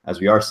 as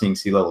we are seeing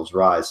sea levels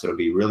rise. So it'll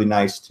be really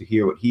nice to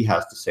hear what he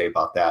has to say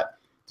about that,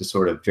 to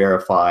sort of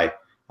verify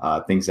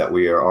things that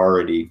we are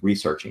already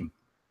researching.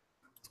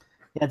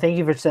 Yeah, thank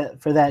you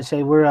for that,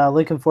 Shay. We're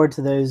looking forward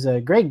to those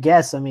great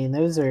guests. I mean,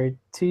 those are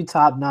two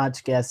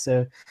top-notch guests.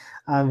 So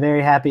I'm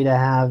very happy to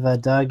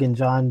have Doug and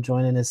John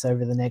joining us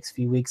over the next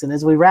few weeks. And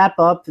as we wrap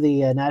up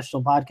the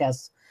National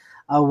Podcast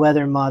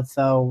Weather Month,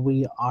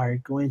 we are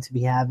going to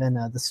be having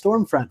the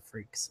Stormfront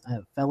Freaks,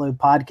 a fellow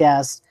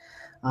podcast.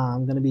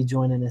 I'm going to be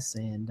joining us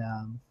and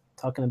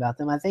talking about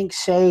them. I think,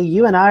 Shay,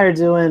 you and I are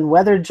doing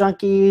Weather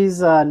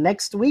Junkies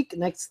next week,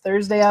 next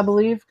Thursday, I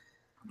believe.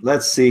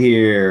 Let's see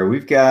here.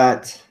 We've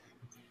got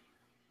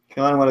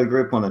Carolina Weather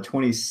Group on the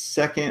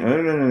 22nd.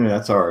 No,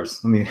 that's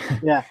ours.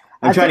 Yeah.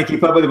 I'm trying to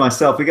keep up with it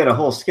myself. We got a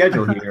whole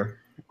schedule here.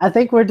 I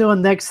think we're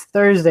doing next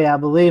Thursday, I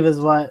believe,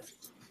 is what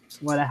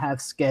I have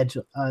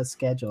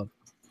scheduled.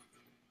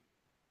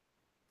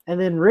 And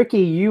then,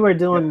 Ricky, you are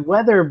doing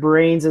Weather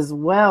Brains as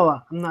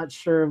well. I'm not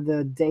sure of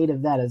the date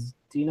of that.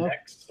 Do you know?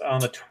 Next, on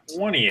the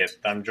 20th,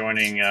 I'm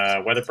joining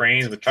Weather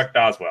Brains with Chuck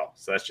Doswell.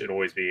 So that should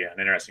always be an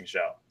interesting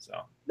show.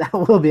 So that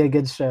will be a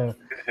good show.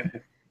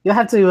 You'll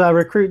have to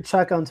recruit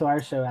Chuck onto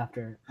our show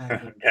after.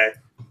 Okay.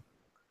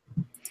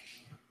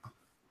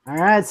 All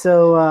right.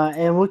 So,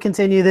 and we'll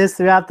continue this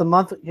throughout the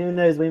month. Who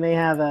knows? We may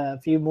have a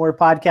few more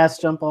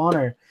podcasts jump on,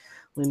 or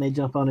we may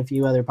jump on a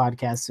few other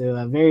podcasts.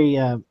 So,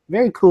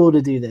 very cool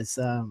to do this.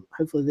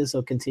 Hopefully, this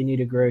will continue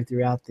to grow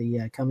throughout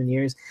the coming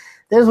years.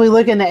 Then, as we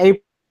look into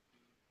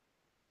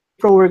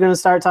April, we're going to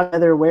start talking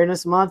about Weather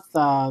Awareness Month.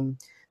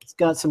 It's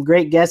got some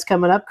great guests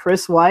coming up.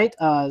 Chris White,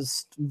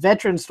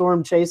 veteran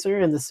storm chaser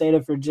in the state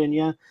of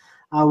Virginia,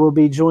 will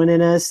be joining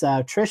us.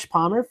 Trish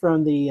Palmer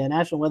from the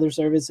National Weather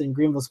Service in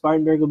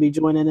Greenville-Spartanburg will be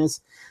joining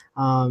us.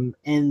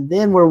 And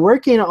then we're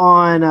working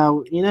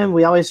on,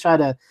 we always try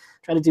to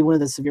do one of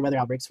the severe weather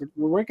outbreaks.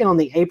 We're working on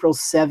the April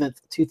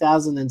 7th,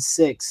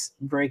 2006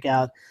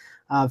 breakout.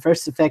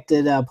 First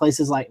affected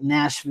places like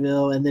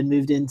Nashville, and then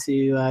moved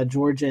into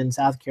Georgia and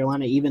South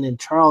Carolina, even in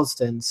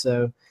Charleston.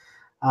 So,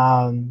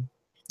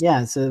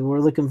 so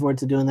we're looking forward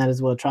to doing that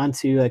as well, trying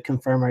to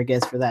confirm our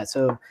guests for that.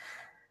 So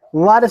a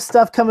lot of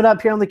stuff coming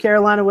up here on the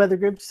Carolina Weather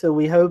Group, so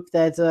we hope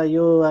that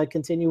you'll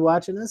continue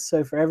watching us.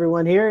 So for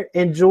everyone here,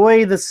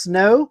 enjoy the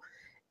snow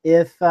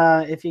if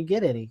you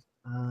get any.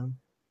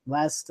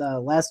 Last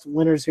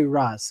winter's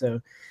hoorah. So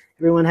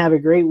everyone have a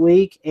great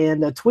week,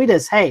 and tweet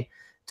us. Hey,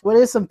 tweet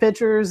us some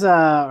pictures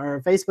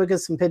or Facebook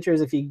us some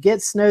pictures if you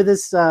get snow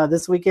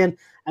this weekend.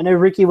 I know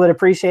Ricky would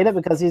appreciate it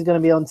because he's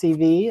going to be on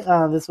TV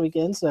this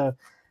weekend. So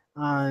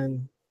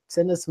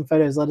send us some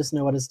photos. Let us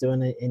know what it's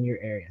doing in your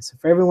area. So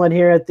for everyone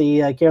here at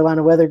the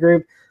Carolina Weather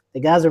Group, the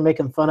guys are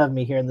making fun of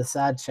me here in the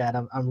side chat.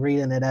 I'm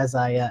reading it as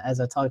I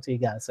talk to you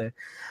guys. So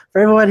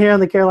for everyone here on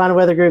the Carolina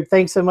Weather Group,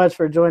 thanks so much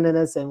for joining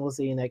us, and we'll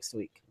see you next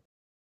week.